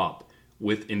them up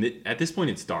at this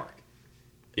point it's dark.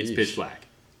 It's Yeesh. pitch black.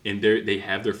 And they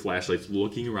have their flashlights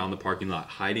looking around the parking lot,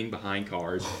 hiding behind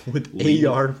cars. with leaving-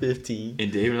 AR-15.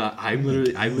 And David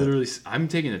and I'm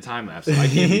taking a time lapse, so I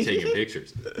can't be taking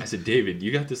pictures. I said, David,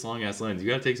 you got this long ass lens. You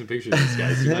got to take some pictures of these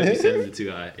guys. You might be sending it to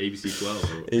ABC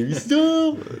 12. Maybe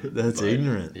still. That's But,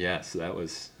 ignorant. Yeah, so that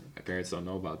was. My parents don't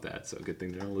know about that, so good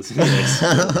thing they don't listen to this.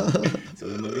 So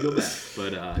then let me go back.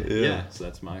 But yeah, so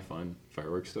that's my fun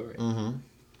fireworks story.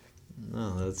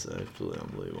 No, that's absolutely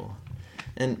unbelievable.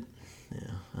 And yeah,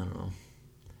 I don't know.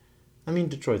 I mean,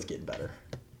 Detroit's getting better,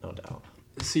 no doubt.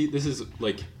 See, this is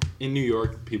like in New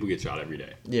York, people get shot every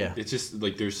day. Yeah. It's just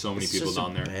like there's so many It's people just a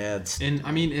down there. bad And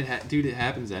I mean, dude, it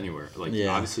happens anywhere. Like, Yeah.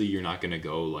 obviously, you're not gonna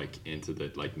go like into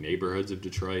the like neighborhoods of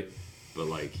Detroit, but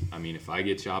like, I mean, if I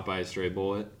get shot by a stray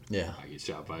bullet, Yeah. I get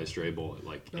shot by a stray bullet.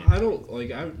 Like, No, and- I don't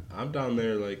like. I'm down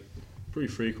there like pretty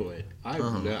frequently.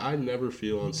 I never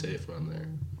feel unsafe when I'm there.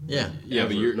 Yeah. yeah,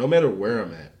 but Ever. you're no matter where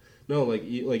I'm at. No, like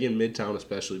in Midtown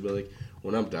especially, but like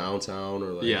when I'm downtown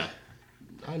or like yeah.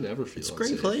 I never feel It's a unsafe.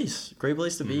 great place. Great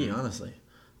place to be, Mm-hmm. honestly.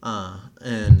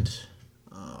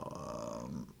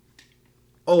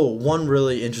 One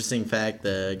really interesting fact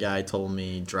the guy told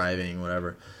me driving,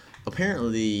 whatever.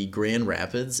 Apparently, Grand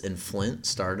Rapids and Flint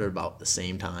started about the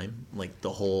same time. Like the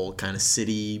whole kind of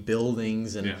city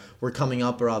buildings and Yeah. we're coming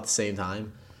up around the same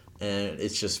time. And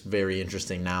it's just very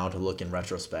interesting now to look in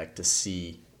retrospect to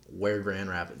see where Grand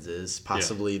Rapids is.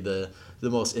 Possibly the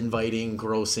most inviting,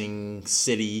 grossing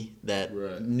city that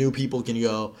Right. new people can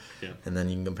go. Yeah. And then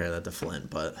you can compare that to Flint.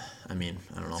 But, I mean,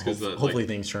 I don't know. It's 'cause Hopefully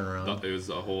things turn around. It was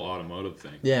a whole automotive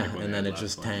thing. Yeah, when and they then had it last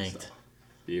just Flint and tanked. stuff.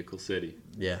 Vehicle City.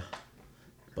 Yeah.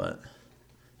 But,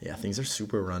 yeah, things are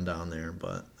super run down there.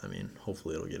 But, I mean,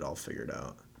 hopefully it'll get all figured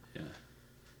out. Yeah.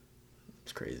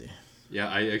 It's crazy. Yeah,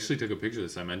 I actually took a picture of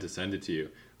this. I meant to send it to you.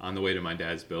 On the way to my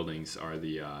dad's buildings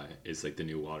is like the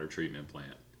new water treatment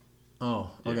plant.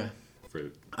 Oh, Yeah, okay. For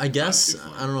I guess,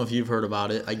 Flint. I don't know if you've heard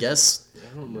about it. I guess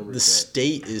I don't remember the that.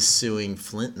 state is suing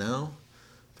Flint now,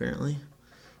 apparently.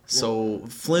 So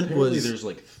Flint Apparently was... there's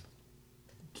like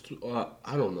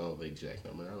I don't know the exact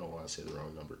number. I don't want to say the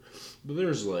wrong number, but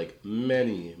there's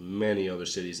many other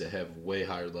cities that have way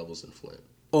higher levels than Flint.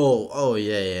 Oh,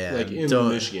 yeah. Like in Don't-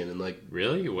 Michigan and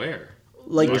really? Where?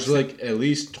 Like, there's like at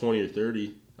least 20 or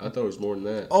 30. I thought it was more than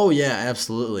that. oh, yeah,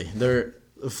 absolutely. I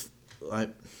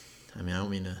mean, I don't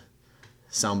mean to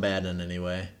sound bad in any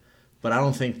way, but I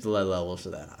don't think the lead levels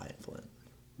are that high in Flint.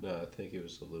 No, I think it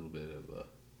was a little bit of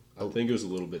I think it was a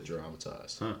little bit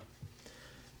dramatized. Huh.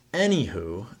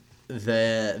 Anywho,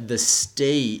 the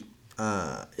state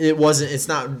it wasn't. It's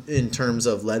not in terms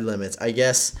of lead limits, I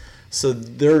guess. So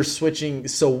they're switching.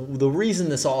 So the reason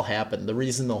this all happened, the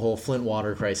reason the whole Flint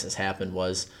water crisis happened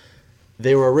was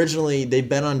they've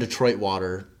been on Detroit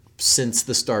water since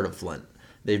the start of Flint.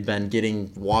 They've been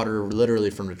getting water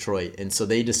literally from Detroit, and so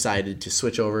they decided to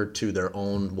switch over to their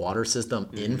own water system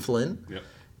in Flint. Yep.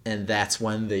 And that's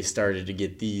when they started to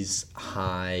get these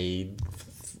high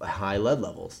lead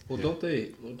levels. Well,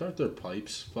 aren't their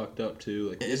pipes fucked up too?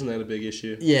 Like, isn't that a big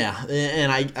issue? Yeah,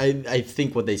 and I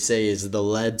think what they say is the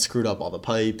lead screwed up all the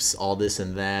pipes, all this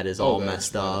and that is all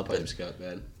messed up. The pipes got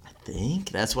bad. I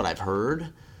think that's what I've heard.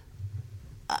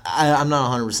 I'm not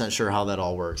 100% sure how that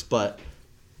all works, but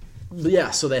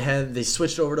yeah, so they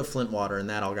switched over to Flint water and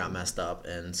that all got messed up,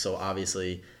 and so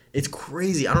obviously it's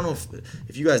crazy. I don't know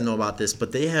if you guys know about this,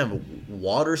 but they have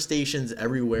water stations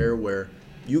everywhere where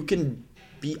you can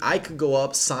I could go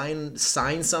up, sign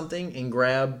something, and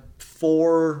grab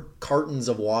 4 cartons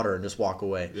of water and just walk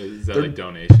away. Is that like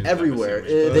donations? Everywhere. I'm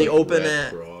They Like open Red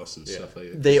at Cross and stuff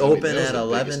like that. they I mean, open that was at the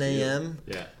 11 biggest deal. a.m.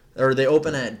 Yeah. Or they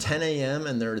open at 10 a.m.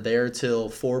 and they're there till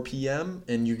 4 p.m.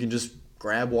 and you can just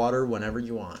grab water whenever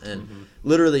you want. And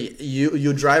literally,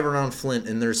 you drive around Flint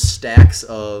and there's stacks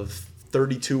of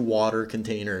 32 water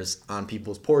containers on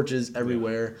people's porches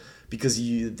everywhere because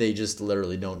they just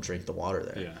literally don't drink the water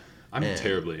there. Yeah. I'm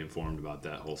terribly informed about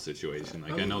that whole situation.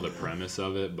 Like, I know the premise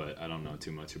of it, but I don't know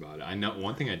too much about it. I know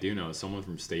one thing I do know is someone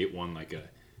from state won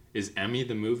is Emmy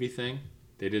the movie thing?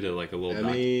 They did a little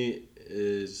Emmy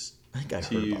is I think I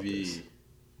heard about this. TV,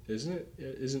 isn't it? Yeah,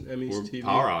 isn't Emmy's TV?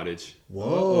 power outage. Whoa.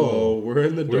 Oh, we're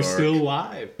in the dark. We're still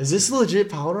live. Is this legit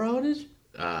power outage?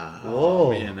 Ah,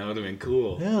 Whoa. Man, that would have been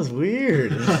cool. That was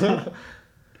weird.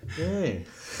 Dang.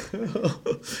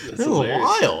 That was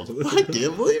hilarious. wild. I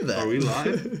can't believe that. Are we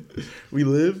live? We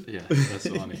live? Yeah, that's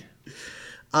funny.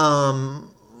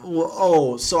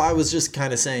 So I was just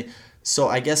kind of saying, so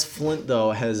I guess Flint,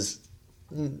 though,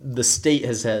 the state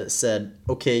has said,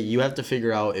 okay, you have to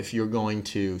figure out if you're going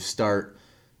to start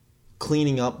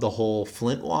cleaning up the whole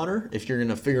Flint water, if you're going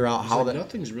to figure out how that...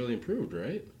 nothing's really improved,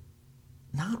 right?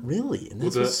 Not really. And Well,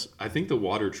 that's I think the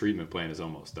water treatment plant is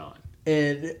almost done.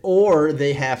 or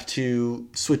they have to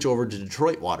switch over to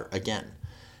Detroit water again.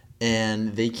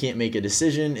 And they can't make a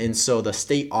decision. And so the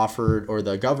state offered, or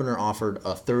the governor offered,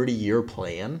 a 30-year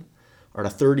plan or a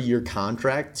 30-year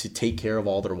contract to take care of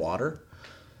all their water.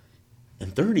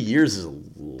 And 30 years is a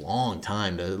long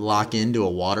time to lock into a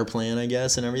water plan, I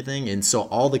guess, and everything. And so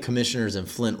all the commissioners in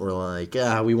Flint were like,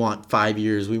 we want 5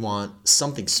 years. We want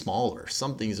something smaller,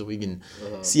 something so we can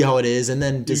see how it is and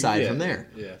then decide from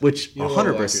there. Yeah. Which You don't wanna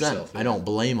lock 100%, yourself in. I don't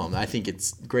blame them. I think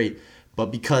it's great.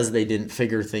 But because they didn't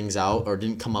figure things out or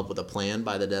didn't come up with a plan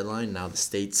by the deadline, now the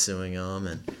state's suing them.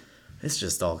 And it's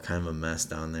just all kind of a mess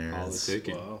down there.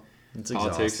 Politicking. Wow. It's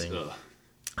Politics. exhausting. Ugh.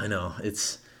 I know.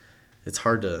 It's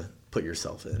hard to put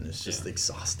yourself in. It's just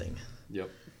exhausting. Yep.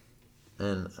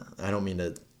 And I don't mean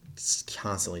to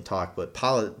constantly talk, but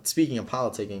speaking of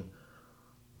politicking,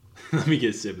 Let me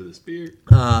get a sip of this beer.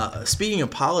 speaking of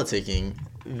politicking,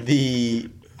 the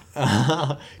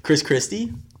Chris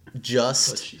Christie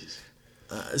just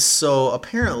Jeez. so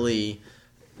apparently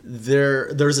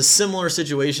there's a similar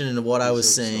situation in what I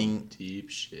was Some saying. deep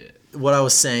shit. What I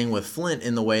was saying with Flint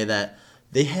in the way that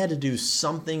they had to do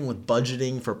something with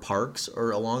budgeting for parks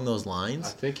or along those lines.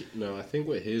 I think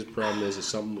what his problem is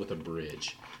something with a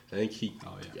bridge. I think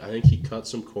he cut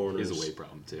some corners. He has a weight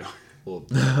problem too. Well,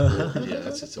 yeah,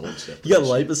 that's its own separate. You got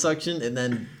issue. liposuction and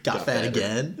then got fat fatter.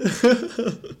 again.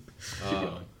 Keep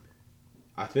going.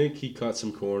 I think he cut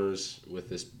some corners with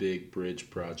this big bridge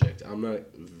project. I'm not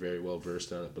very well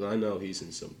versed on it, but I know he's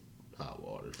in some hot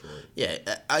water for it. Yeah,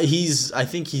 I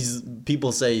think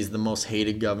people say he's the most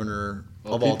hated governor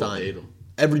of all people time. hate him.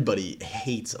 Everybody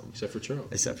hates him. Except for Trump.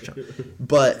 Except for Trump.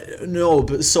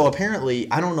 But so apparently,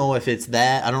 I don't know if it's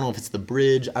that. I don't know if it's the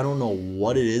bridge. I don't know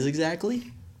what it is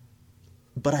exactly.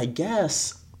 But I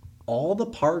guess all the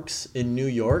parks in New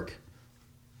York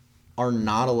are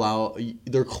not allowed.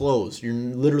 They're closed. You're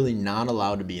literally not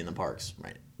allowed to be in the parks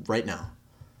right now.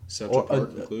 Central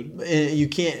Park included? You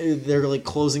can't. They're like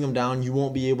closing them down. You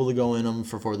won't be able to go in them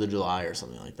for 4th of July or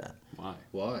something like that. Why?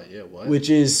 Why? Yeah, why? Which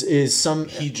is some.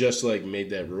 He just like made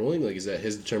that ruling? Like, is that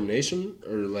his determination?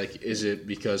 Or like, is it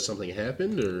because something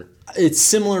happened? Or It's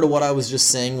similar to what I was just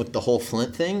saying with the whole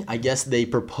Flint thing. I guess they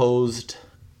proposed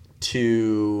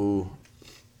to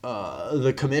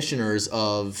the commissioners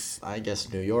of, I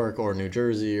guess, New York or New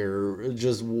Jersey or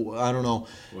just, I don't know.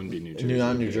 Wouldn't be New Jersey.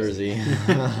 Not New Jersey.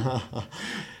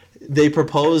 They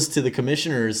proposed to the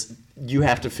commissioners, you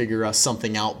have to figure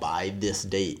something out by this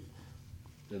date.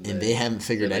 and they haven't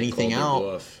figured they anything called their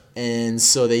out. bluff. And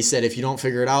so they said, if you don't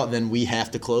figure it out, then we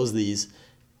have to close these.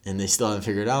 And they still haven't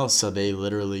figured it out, so they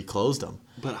literally closed them.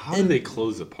 But how do they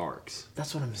close the parks?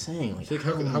 That's what I'm saying. Like, Like,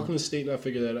 how can the state not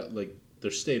figure that out? Like, they're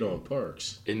state-owned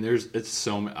parks. And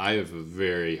I have a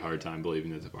very hard time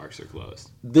believing that the parks are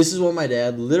closed. This is what my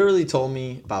dad literally told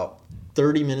me about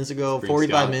 30 minutes ago, Bring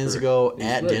 45 Scott minutes for- ago He's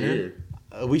at right dinner. here.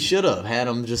 We should have had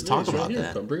him just Yeah, talk he's right about here.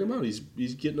 that. Come bring him out. He's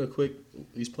getting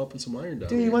he's pumping some iron down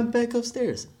Dude, he here. went back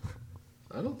upstairs.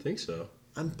 I don't think so.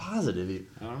 I'm positive.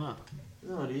 I don't know.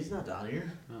 No, dude, he's not down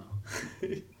here.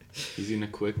 He's in a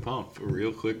quick pump, a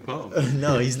real quick pump.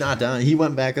 No, he's not down. He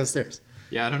went back upstairs.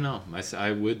 Yeah, I don't know.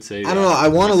 I would say. I don't know. I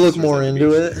want to look more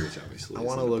into it. I I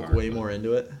want to look way more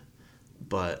into it.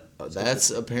 But that's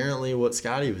apparently what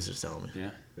Scotty was just telling me.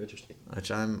 Yeah. Interesting.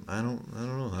 Which I don't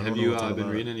know. Have you been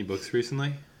reading any books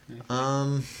recently?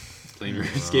 Um, Playing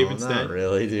RuneScape no, instead? not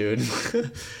really, dude.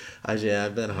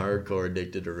 I've been hardcore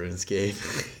addicted to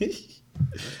RuneScape. I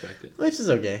respect it. Which is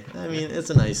okay. I mean, it's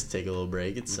a nice take a little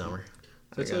break. It's summer.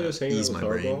 That's why I was hanging out ease with my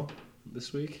brain. Hardball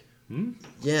this week.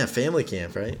 Yeah, family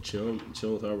camp, right? Chilling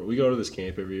with Hardball. We go to this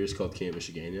camp every year. It's called Camp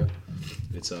Michigania.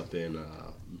 It's up in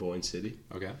Boyne City.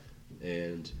 Okay.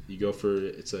 And you go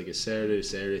it's like a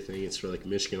Saturday thing. It's for like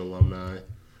Michigan alumni,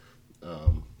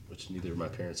 which neither of my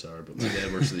parents are, but my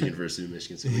dad works at the University of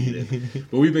Michigan, so we get in.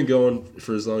 But we've been going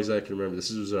for as long as I can remember.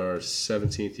 This was our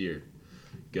 17th year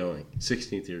going,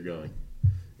 16th year going.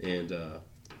 And all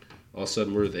of a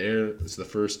sudden we're there. It's the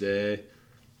first day,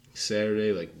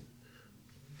 Saturday. Like,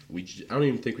 I don't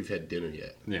even think we've had dinner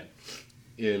yet. Yeah.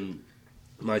 And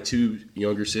my two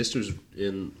younger sisters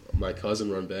and my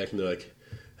cousin run back and they're like,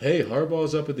 "Hey,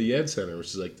 Harbaugh's up at the Ed Center," which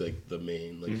is like the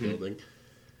main building.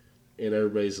 And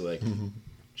everybody's like,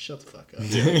 "Shut the fuck up."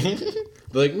 They're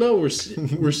like, "No,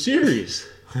 we're serious."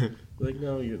 Like,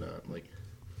 "No, you're not." Like,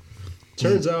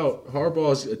 turns out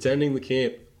Harbaugh's attending the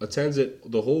camp, attends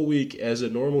it the whole week as a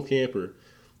normal camper.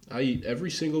 I eat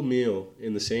every single meal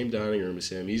in the same dining room as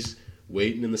him. He's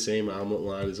waiting in the same omelet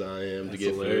line as I am to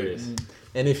get hilarious. food.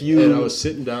 And if you And I was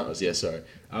sitting down. Yeah, sorry.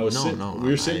 We were sitting down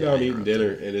eating interrupted. dinner,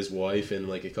 and his wife and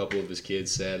like a couple of his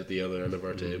kids sat at the other end of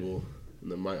our table,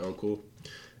 and then my uncle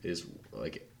is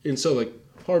like, and so like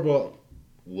Hardball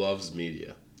loves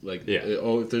media. Like, Yeah.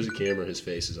 if there's a camera, his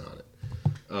face is on it.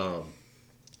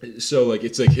 So like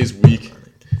it's like his week.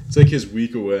 It's like his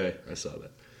week away. I saw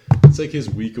that. It's like his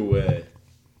week away,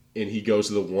 and he goes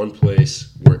to the one place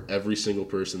where every single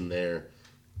person there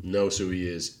knows who he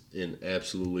is and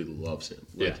absolutely loves him.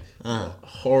 Like,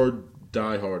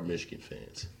 die-hard Michigan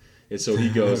fans. And so he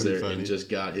goes there and just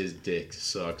got his dick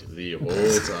sucked the whole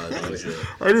time he was there.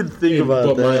 I didn't think about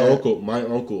But that. my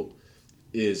uncle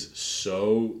is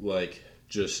so like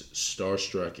just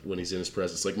starstruck when he's in his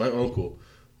presence. Like, my uncle,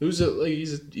 he's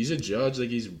a judge. Like,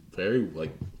 he's very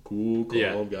like cool,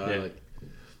 calm guy. Yeah. Like,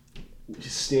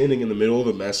 just standing in the middle of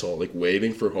the mess hall, like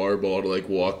waiting for Hardball to like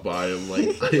walk by him.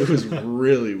 Like, it was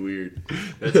really weird.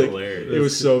 That's Like, hilarious. It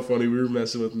was so funny. We were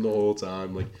messing with him the whole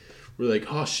time. Like, we're like,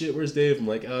 "Oh shit, where's Dave?" I'm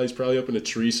like, "Oh, he's probably up in a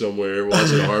tree somewhere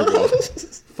watching Hardball."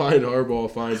 Find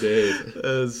Hardball, find Dave.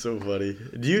 That's so funny.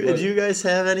 Do you guys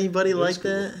have anybody like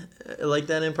cool. that? Like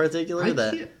that in particular?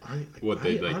 Like-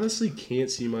 honestly can't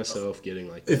see myself getting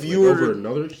like that. If you like, were over to-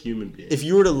 another human being. If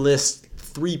you were to list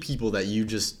 3 people that you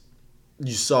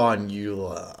saw and you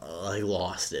like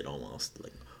lost it almost,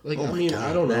 like oh I my mean, God,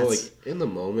 I don't know, that's- like in the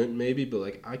moment maybe, but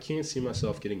like I can't see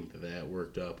myself getting that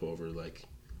worked up over like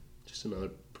just another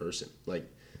person. Like,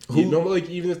 you know, like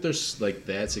even if they're like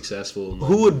that successful. And,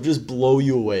 like, who would just blow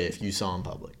you away if you saw in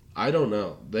public? I don't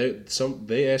know.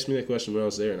 They asked me that question when I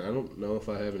was there, and I don't know if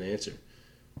I have an answer.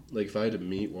 Like, if I had to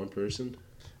meet one person,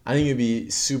 I think it'd be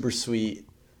super sweet.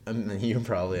 I mean, you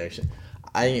probably actually.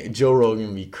 I think Joe Rogan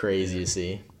would be crazy to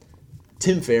see.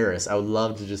 Tim Ferriss. I would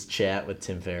love to just chat with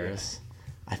Tim Ferriss.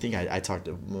 I think I talked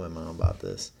to my mom about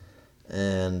this,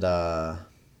 and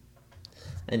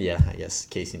yeah, I guess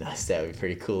Casey Neistat would be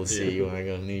pretty cool to see. You want to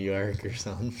go to New York or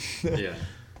something? Yeah.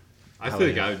 I feel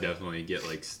like I would definitely get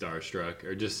like starstruck,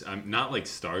 or just I'm not like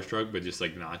starstruck, but just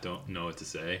like don't know what to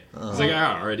say. It's like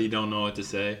I already don't know what to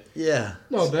say, Yeah.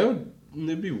 no,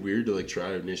 it'd be weird to like try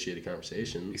to initiate a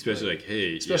conversation, especially like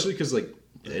hey, especially because like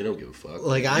they don't give a fuck.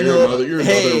 Like, I You're know- another, you're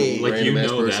hey. another like you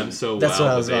random-ass know person. them so That's well,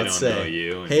 what I was but they about to don't say. know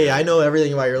you. And Hey, you're- I know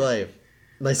everything about your life.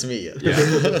 Nice to meet you.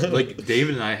 Yeah, like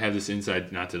David and I have this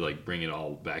inside, not to like bring it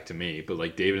all back to me, but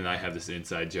like David and I have this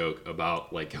inside joke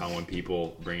about like how when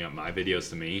people bring up my videos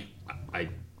to me, I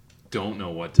don't know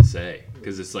what to say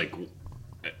because it's like,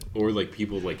 or like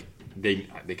people like they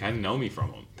kind of know me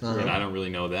from them and I don't really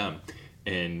know them,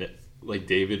 and like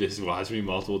David has watched me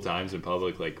multiple times in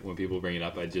public. Like when people bring it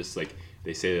up, I just like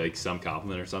they say like some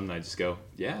compliment or something, I just go,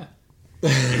 yeah.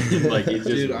 Like it just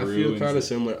Dude, I feel ruins kind it. of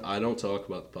similar. I don't talk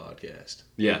about the podcast.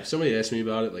 Yeah. If somebody asks me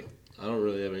about it, like, I don't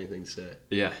really have anything to say.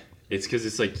 Yeah, it's because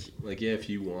it's like, Like, yeah, if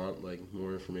you want, like,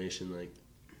 more information, like,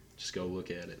 just go look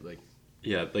at it. Like,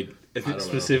 yeah, like I don't think know.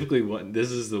 specifically what this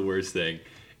is the worst thing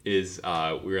is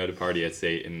we were at a party at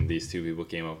State and these two people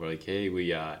came up and were like, hey,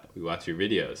 we watch your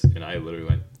videos, and I literally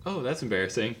went, oh, that's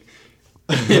embarrassing.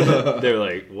 They're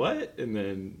like, what? And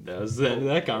then that was the end of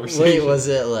that conversation. Wait, was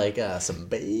it like some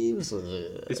babes? Was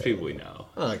it... It's people we know.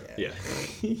 Okay.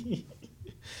 Yeah.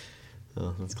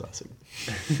 Oh, that's classic.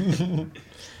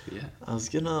 Yeah. I was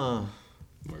gonna.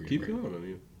 keep going. I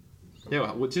mean,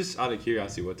 Yeah, well, just out of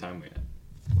curiosity, what time we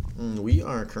at? We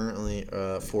are currently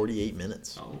 48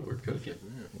 minutes. Oh, we're cooking.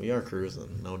 We are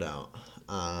cruising, no doubt.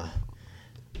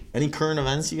 Any current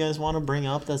events you guys want to bring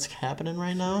up that's happening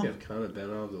right now? I've kind of been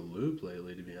out of the loop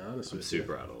lately, to be honest I'm with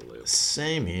super out of the loop.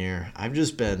 Same here. I've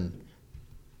just been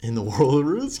in the world of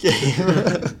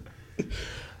RuneScape.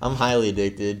 I'm highly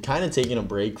addicted. Kind of taking a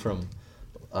break from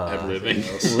Living.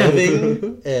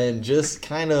 living and just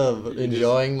kind of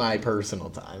enjoying my personal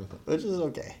time, which is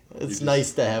okay. It's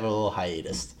nice to have a little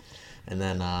hiatus, and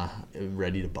then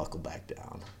ready to buckle back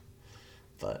down.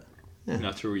 But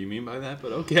Not sure what you mean by that,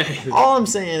 but okay. all I'm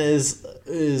saying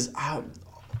is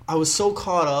I was so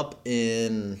caught up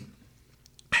in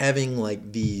having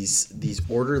like these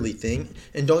orderly thing,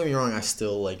 and don't get me wrong, I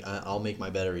still like I'll make my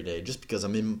bed every day just because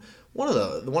I'm in one of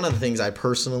the things I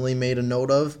personally made a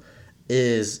note of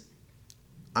is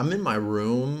I'm in my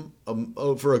room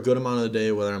for a good amount of the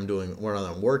day, whether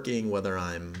I'm working, whether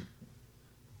I'm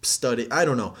studying, I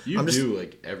don't know. You do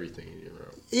like everything in your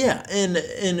room. Yeah, and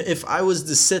if I was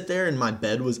to sit there and my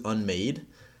bed was unmade,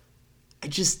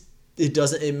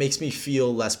 it makes me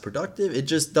feel less productive. It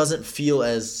just doesn't feel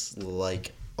as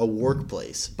like a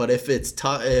workplace. But if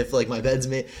if like my bed's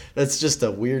made, that's just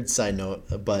a weird side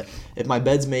note. But if my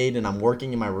bed's made and I'm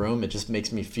working in my room, it just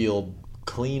makes me feel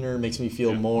cleaner, makes me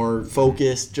feel more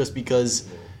focused. Just because,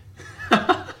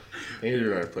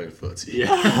 Andrew and I are playing footsie.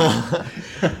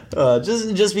 Yeah.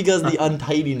 just because the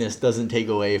untidiness doesn't take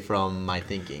away from my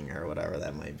thinking or whatever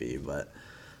that might be. But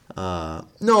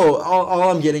no, all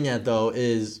I'm getting at though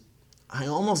is I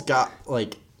almost got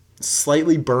like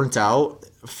slightly burnt out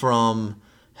from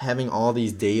having all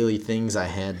these daily things I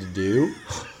had to do.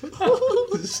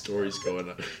 This story's going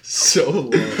on so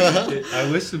long. I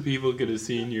wish the people could have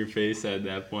seen your face at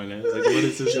that point. I was like, what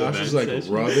is this? Josh event was like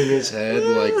session? rubbing his head,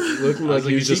 like looking like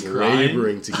he was is he just crying?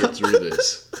 laboring to get through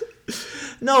this.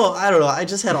 No, I don't know. I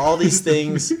just had all these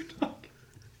things. Oh,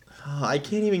 I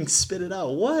can't even spit it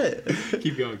out. What?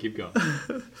 Keep going, keep going.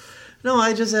 No,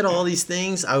 I just had all these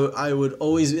things. I would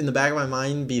always, in the back of my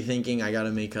mind, be thinking, I got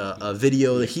to make a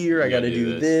video here. I got to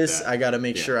do this. that. I got to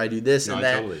make sure I do this No, and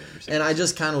I that. totally understand. And I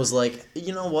just kind of was like,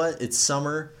 you know what? It's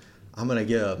summer. I'm going to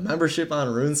get a membership on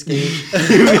RuneScape.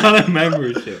 You got a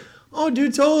membership. Oh,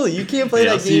 dude, totally. You can't play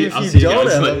Yeah, that game I'll if see you you don't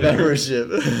guys have a later. membership.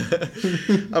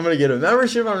 I'm going to get a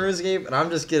membership on RuneScape, and I'm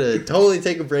just going to totally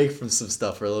take a break from some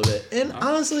stuff for a little bit. And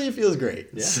honestly, it feels great.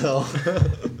 Yeah. So,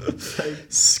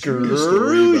 story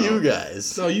screw about- you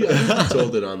guys. No, you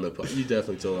told it on you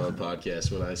definitely told it on the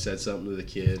podcast when I said something to the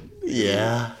kid.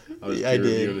 Yeah, I was I peer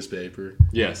reviewing did. his paper.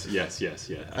 Yes. I heard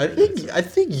that story.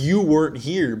 think you weren't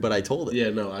here, but I told it. Yeah,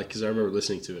 no, because I remember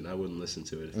listening to it, and I wouldn't listen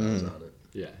to it if I was on it.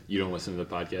 Yeah. You don't listen to the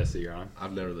podcast that you're on?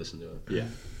 I've never listened to it. Yeah.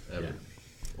 Ever.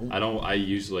 Yeah. I don't. I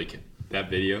use like that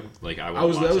video. Like I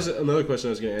That was it. another question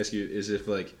I was going to ask you is if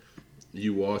like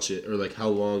you watch it or like how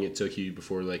long it took you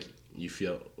before like you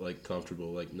feel like comfortable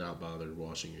like not bothered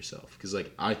watching yourself, because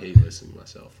like I hate listening to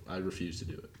myself. I refuse to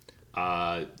do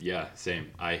it. Yeah,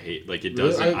 same. I hate like it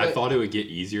Really? doesn't. I I thought it would get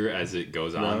easier as it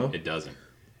goes on. No? It doesn't.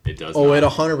 It does. Oh, not. it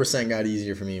 100% got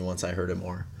easier for me once I heard it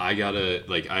more. I gotta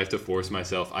I have to force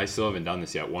myself. I still haven't done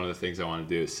this yet. One of the things I want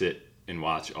to do is sit and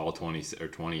watch all 20 or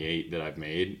 28 that I've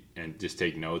made and just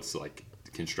take notes, like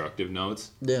constructive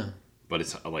notes. Yeah. But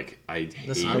it's like I hate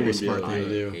That's a really it. smart I thing to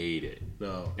do. hate it.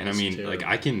 No. And I it's mean, terrible. like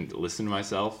I can listen to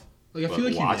myself. Like I but feel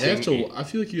like you watching have to. it- I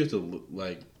feel like you have to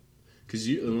like, because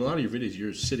you in a lot of your videos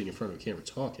you're sitting in front of a camera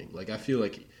talking. Like I feel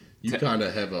like you kind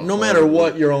of have a No matter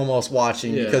what, you're almost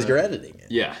watching Yeah. because you're editing it.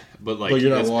 Yeah, but like But you're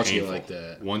not it's watching it painful. like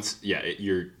that. Once, yeah,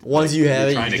 you're Once you have you're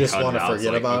it, trying you to just cut wanna it out. It's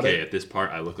forget like, about okay, it. at this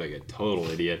part, I look like a total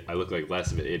idiot. I look like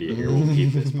less of an idiot here. We'll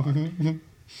keep this part.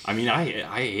 I mean, I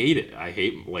hate it. I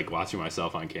hate like watching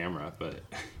myself on camera, but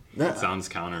That- it sounds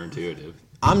counterintuitive.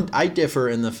 I differ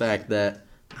in the fact that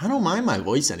I don't mind my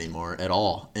voice anymore at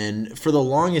all. And for the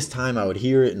longest time, I would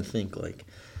hear it and think like,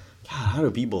 how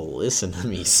do people listen to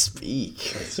me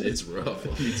speak? It's rough.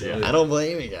 Let me tell you. I don't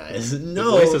blame you guys. The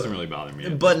No, voice doesn't really bother me.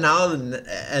 but now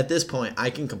at this point, I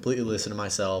can completely listen to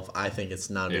myself. I think it's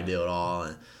not a big Yeah. deal at all,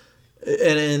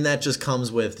 and that just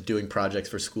comes with doing projects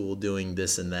for school, doing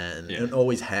this and that, and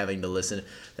always having to listen.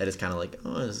 That is kind of like,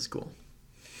 oh, this is cool.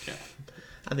 Yeah.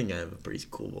 I think I have a pretty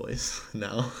cool voice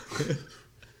now.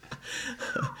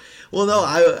 Well, no,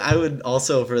 I would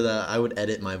also I would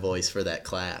edit my voice for that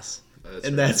class.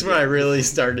 That's where I really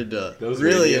started to Those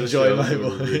really radio enjoy my shows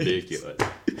were voice. ridiculous.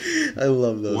 I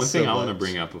love those. One thing I want to much.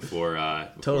 bring up before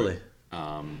Totally.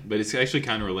 but it's actually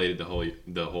kind of related to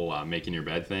the whole making your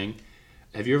bed thing.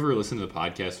 Have you ever listened to the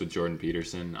podcast with Jordan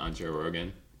Peterson on Joe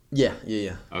Rogan? Yeah.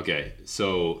 Okay,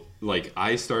 so like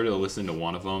I started to listen to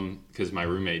one of them because my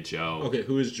roommate Joe. Okay,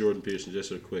 who is Jordan Peterson?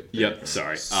 Just a quick. Yep.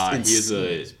 Sorry. He is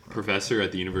a professor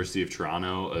at the University of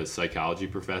Toronto, a psychology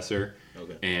professor.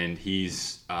 Okay. And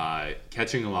he's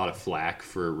catching a lot of flack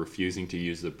for refusing to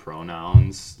use the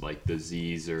pronouns like the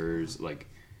Zers. Like,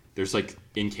 there's like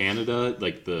in Canada,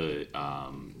 like the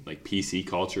like PC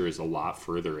culture is a lot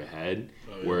further ahead,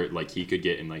 where like he could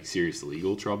get in like serious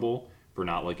legal trouble for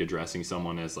not like addressing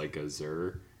someone as like a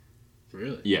Zer.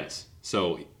 Really? Yes.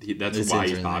 So that's It's why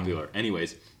he's interesting. popular.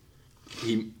 Anyways,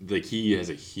 he has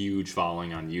a huge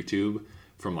following on YouTube.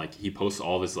 From like he posts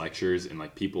all of his lectures and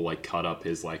like people like cut up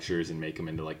his lectures and make them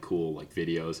into like cool like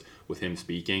videos with him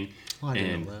speaking. Oh, I didn't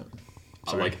And know that.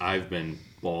 Sorry. like I've been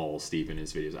balls deep in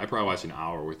his videos. I probably watched an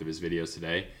hour worth of his videos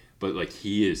today. But like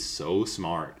he is so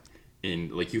smart.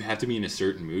 And like you have to be in a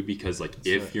certain mood because like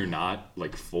if you're not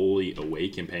like fully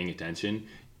awake and paying attention,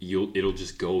 it'll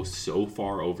just go so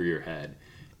far over your head.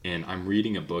 And I'm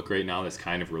reading a book right now that's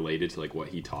kind of related to like what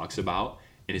he talks about,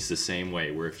 and it's the same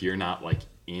way where if you're not like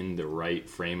in the right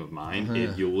frame of mind,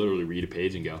 you'll literally read a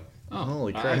page and go, "Oh,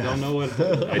 Holy I crap." don't know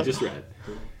what I just read."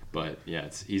 But yeah,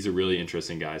 he's a really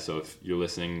interesting guy. So if you're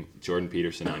listening, Jordan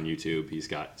Peterson on YouTube, he's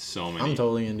got so many. I'm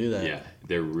totally gonna do that. Yeah,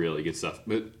 they're really good stuff.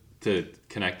 But to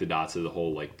connect the dots of the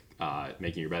whole like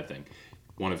making your bed thing,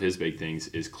 one of his big things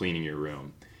is cleaning your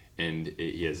room, and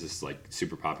he has this like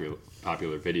super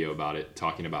popular video about it,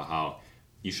 talking about how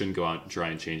you shouldn't go out and try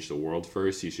and change the world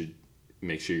first. You should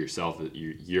make sure yourself that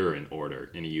you're in order.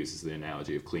 And he uses the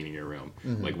analogy of cleaning your room.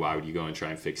 Like, why would you go and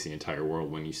try and fix the entire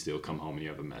world when you still come home and you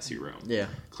have a messy room? Yeah.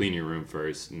 Clean your room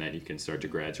first, and then you can start to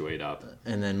graduate up.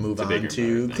 And then move To on bigger and to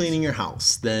better things. cleaning your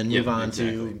house. Then Yeah, move on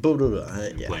exactly. to blah, blah, blah.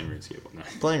 Yeah. Playing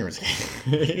RuneScape. Playing Oh,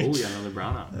 RuneScape. we got another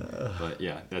brown out. But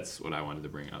yeah, that's what I wanted to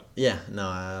bring up. Yeah, no,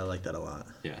 I like that a lot.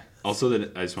 Yeah. Also,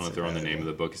 I just want to throw in the name of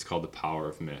the book. It's called The Power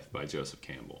of Myth by Joseph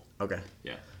Campbell. Okay.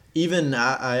 Yeah. Even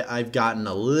I've gotten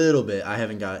a little bit. I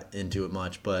haven't got into it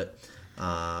much, but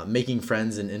making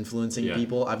friends and influencing Yeah.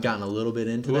 people, I've gotten a little bit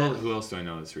into that. Who else do I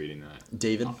know that's reading that?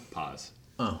 David. Pause.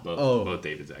 Oh. Both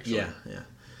Davids, actually.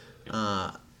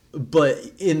 Yeah. But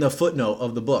in the footnote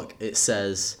of the book, it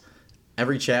says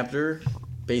every chapter,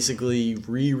 basically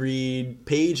reread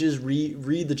pages,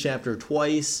 read the chapter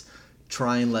twice,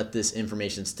 try and let this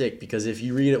information stick. Because if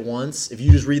you read it once, if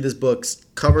you just read this book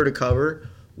cover to cover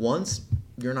once,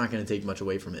 you're not going to take much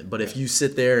away from it. But if you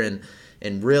sit there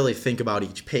and really think about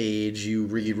each page, you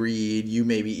reread, you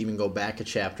maybe even go back a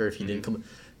chapter if you didn't come,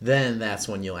 then that's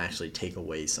when you'll actually take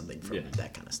away something from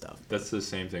that kind of stuff. That's the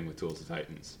same thing with Tools of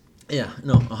Titans. Yeah,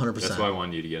 no, 100%. That's why I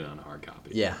wanted you to get it on a hard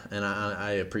copy. Yeah, and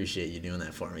I appreciate you doing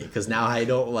that for me because now I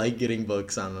don't like getting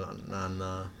books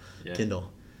on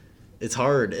Kindle. It's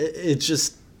hard. It's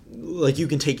just like you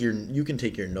can take your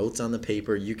notes on the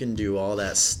paper. You can do all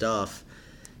that stuff,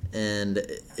 and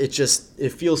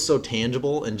it feels so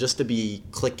tangible. And just to be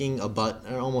clicking a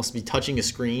button, or almost be touching a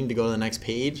screen to go to the next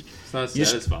page, It's not you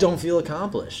just satisfying. don't feel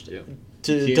accomplished. Yeah.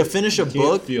 To finish a you can't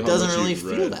book feel how doesn't much really you've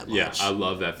feel read. that much. Yeah, I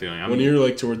love that feeling. When you're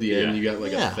like toward the end, Yeah. you got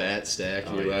like Yeah. a fat stack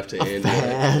in your yeah. left A hand.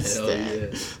 fat Hell stack.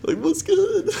 yeah. Like, what's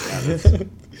good? So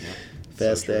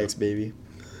Fast true. stacks, baby.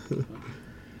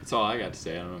 That's all I got to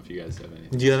say. I don't know if you guys have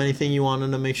anything. Do you have anything you wanted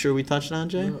to make sure we touched on,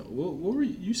 Jay? What were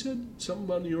you said something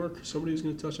about New York? Somebody was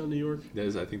going to touch on New York. That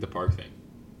is, I think, the park thing.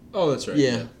 Oh, that's right.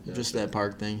 Yeah, just that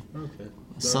park thing. Okay.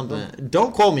 Something.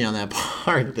 Don't quote me on that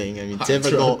park thing. I mean,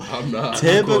 typical. I'm not. I'll quote you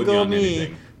Typical on me.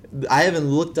 anything. I haven't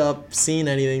looked up, seen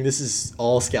anything. This is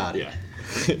all Scotty. Yeah.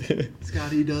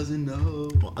 Scotty doesn't know.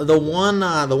 The one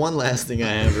last thing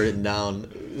I have written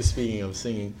down. Speaking of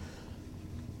singing,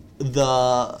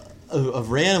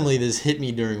 randomly this hit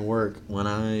me during work when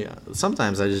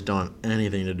sometimes I just don't have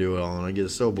anything to do at all and I get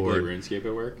so You play bored. RuneScape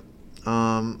at work?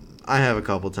 I have a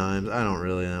couple times. I don't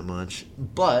really that much,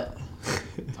 but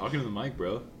Talking to the mic,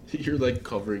 bro. You're like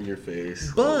covering your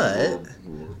face. But-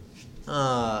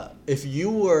 if you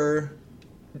were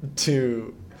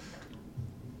to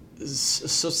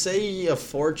So say a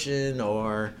fortune,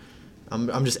 or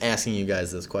I'm just asking you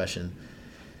guys this question.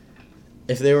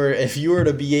 If you were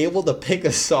to be able to pick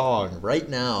a song right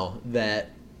now that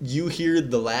you hear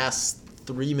the last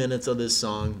 3 minutes of this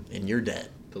song and you're dead.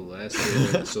 The last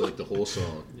minute, so like the whole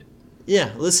song.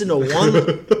 Yeah, listen to one.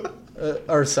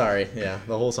 The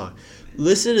whole song.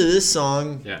 Listen to this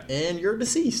song, and you're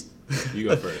deceased. You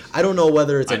go first. I don't know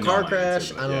whether it's I a know car my crash.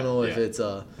 answer, but I don't know if yeah. it's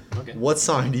a. Okay. What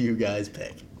song do you guys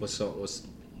pick? What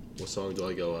song do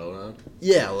I go out on?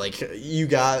 Yeah, like you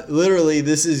got literally.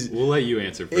 This is. We'll let you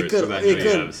answer first could- because I know it you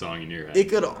could- have a song in your head. It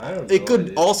could. I have It no could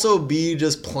idea. also be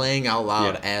just playing out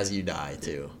loud Yeah. as you die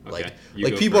too. Okay, you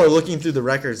Like go people first. are looking through the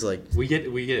records. Like, We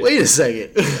get. wait a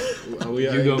second.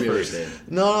 You go first.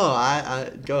 No,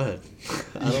 I go ahead.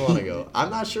 I don't want to go. I'm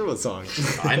not sure what song.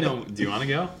 I know. Do you want to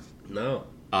go? No.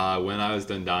 When I Was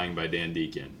Done Dying by Dan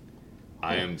Deacon.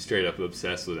 I am straight up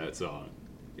obsessed with that song.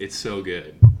 It's so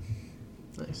good.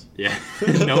 Nice. Yeah,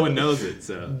 no one knows it,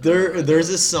 so There's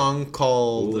this song we'll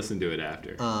called. listen to it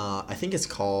after. I think it's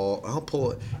called. I'll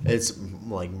pull it. It's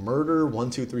like Murder 1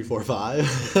 2 3 4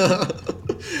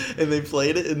 5, and they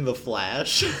played it in The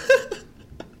Flash.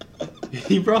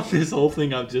 He brought this whole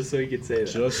thing up just so he could say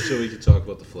that. Just so we could talk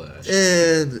about the Flash.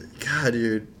 And God,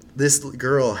 dude, this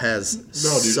girl has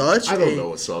such. I don't know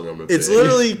what song I'm gonna It's pick.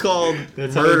 literally called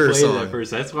That's how I Murder played it Song. at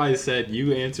first. That's why I said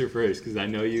you answer first because I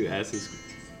know you asked this.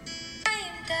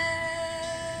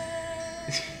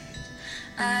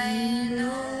 I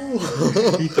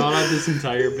know. He thought out this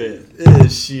entire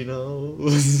bit. She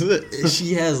knows.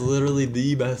 She has literally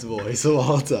the best voice of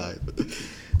all time.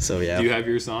 So yeah, Do you have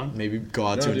your song? maybe go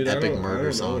out No, to dude, an epic I murder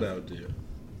don't song. know what I would do.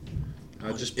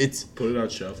 I'd just It's put it on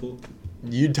shuffle.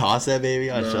 you toss that baby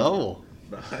on No. shovel.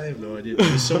 I have no idea.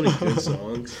 There's so many good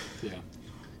songs. Yeah.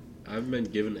 I haven't been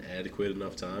given adequate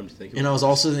enough time to think. And I was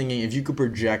also thinking if you could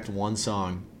project one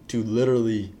song to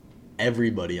literally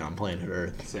everybody on planet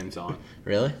Earth. Same song.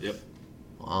 Really? Yep.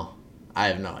 Wow. I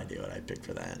have no idea what I'd pick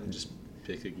for that. just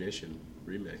pick Ignition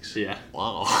remix. Yeah.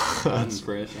 Wow. That's That's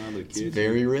fresh on the cute.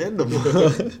 very random.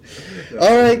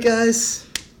 All right, guys.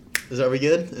 Are we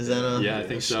good? Is that a Yeah, I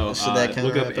think so. Should that kind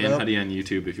look of up wrap it Ann up? Huddy on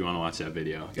YouTube if you want to watch that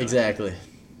video. Exactly.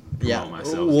 Yeah, myself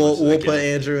as much we'll as I put can.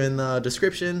 Andrew in the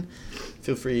description.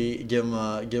 Feel free, give him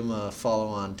a follow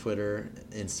on Twitter,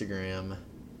 Instagram,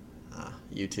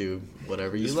 YouTube,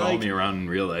 whatever you Just follow like. me around in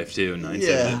real life too. And I Yeah.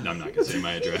 said that I'm not gonna say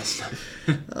my address.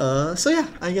 So yeah,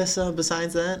 I guess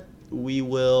besides that, we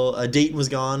will. Dayton was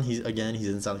gone. He's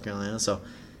in South Carolina, so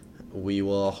we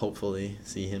will hopefully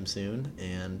see him soon.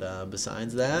 And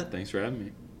besides that, Thanks for having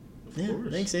me. yeah,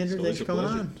 course. thanks Andrew. It's Thanks for always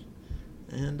coming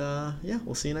a on. And yeah,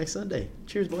 we'll see you next Sunday.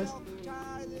 Cheers, boys.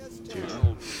 Cheers.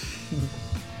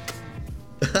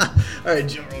 All right,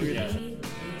 Joe Rogan. Yeah.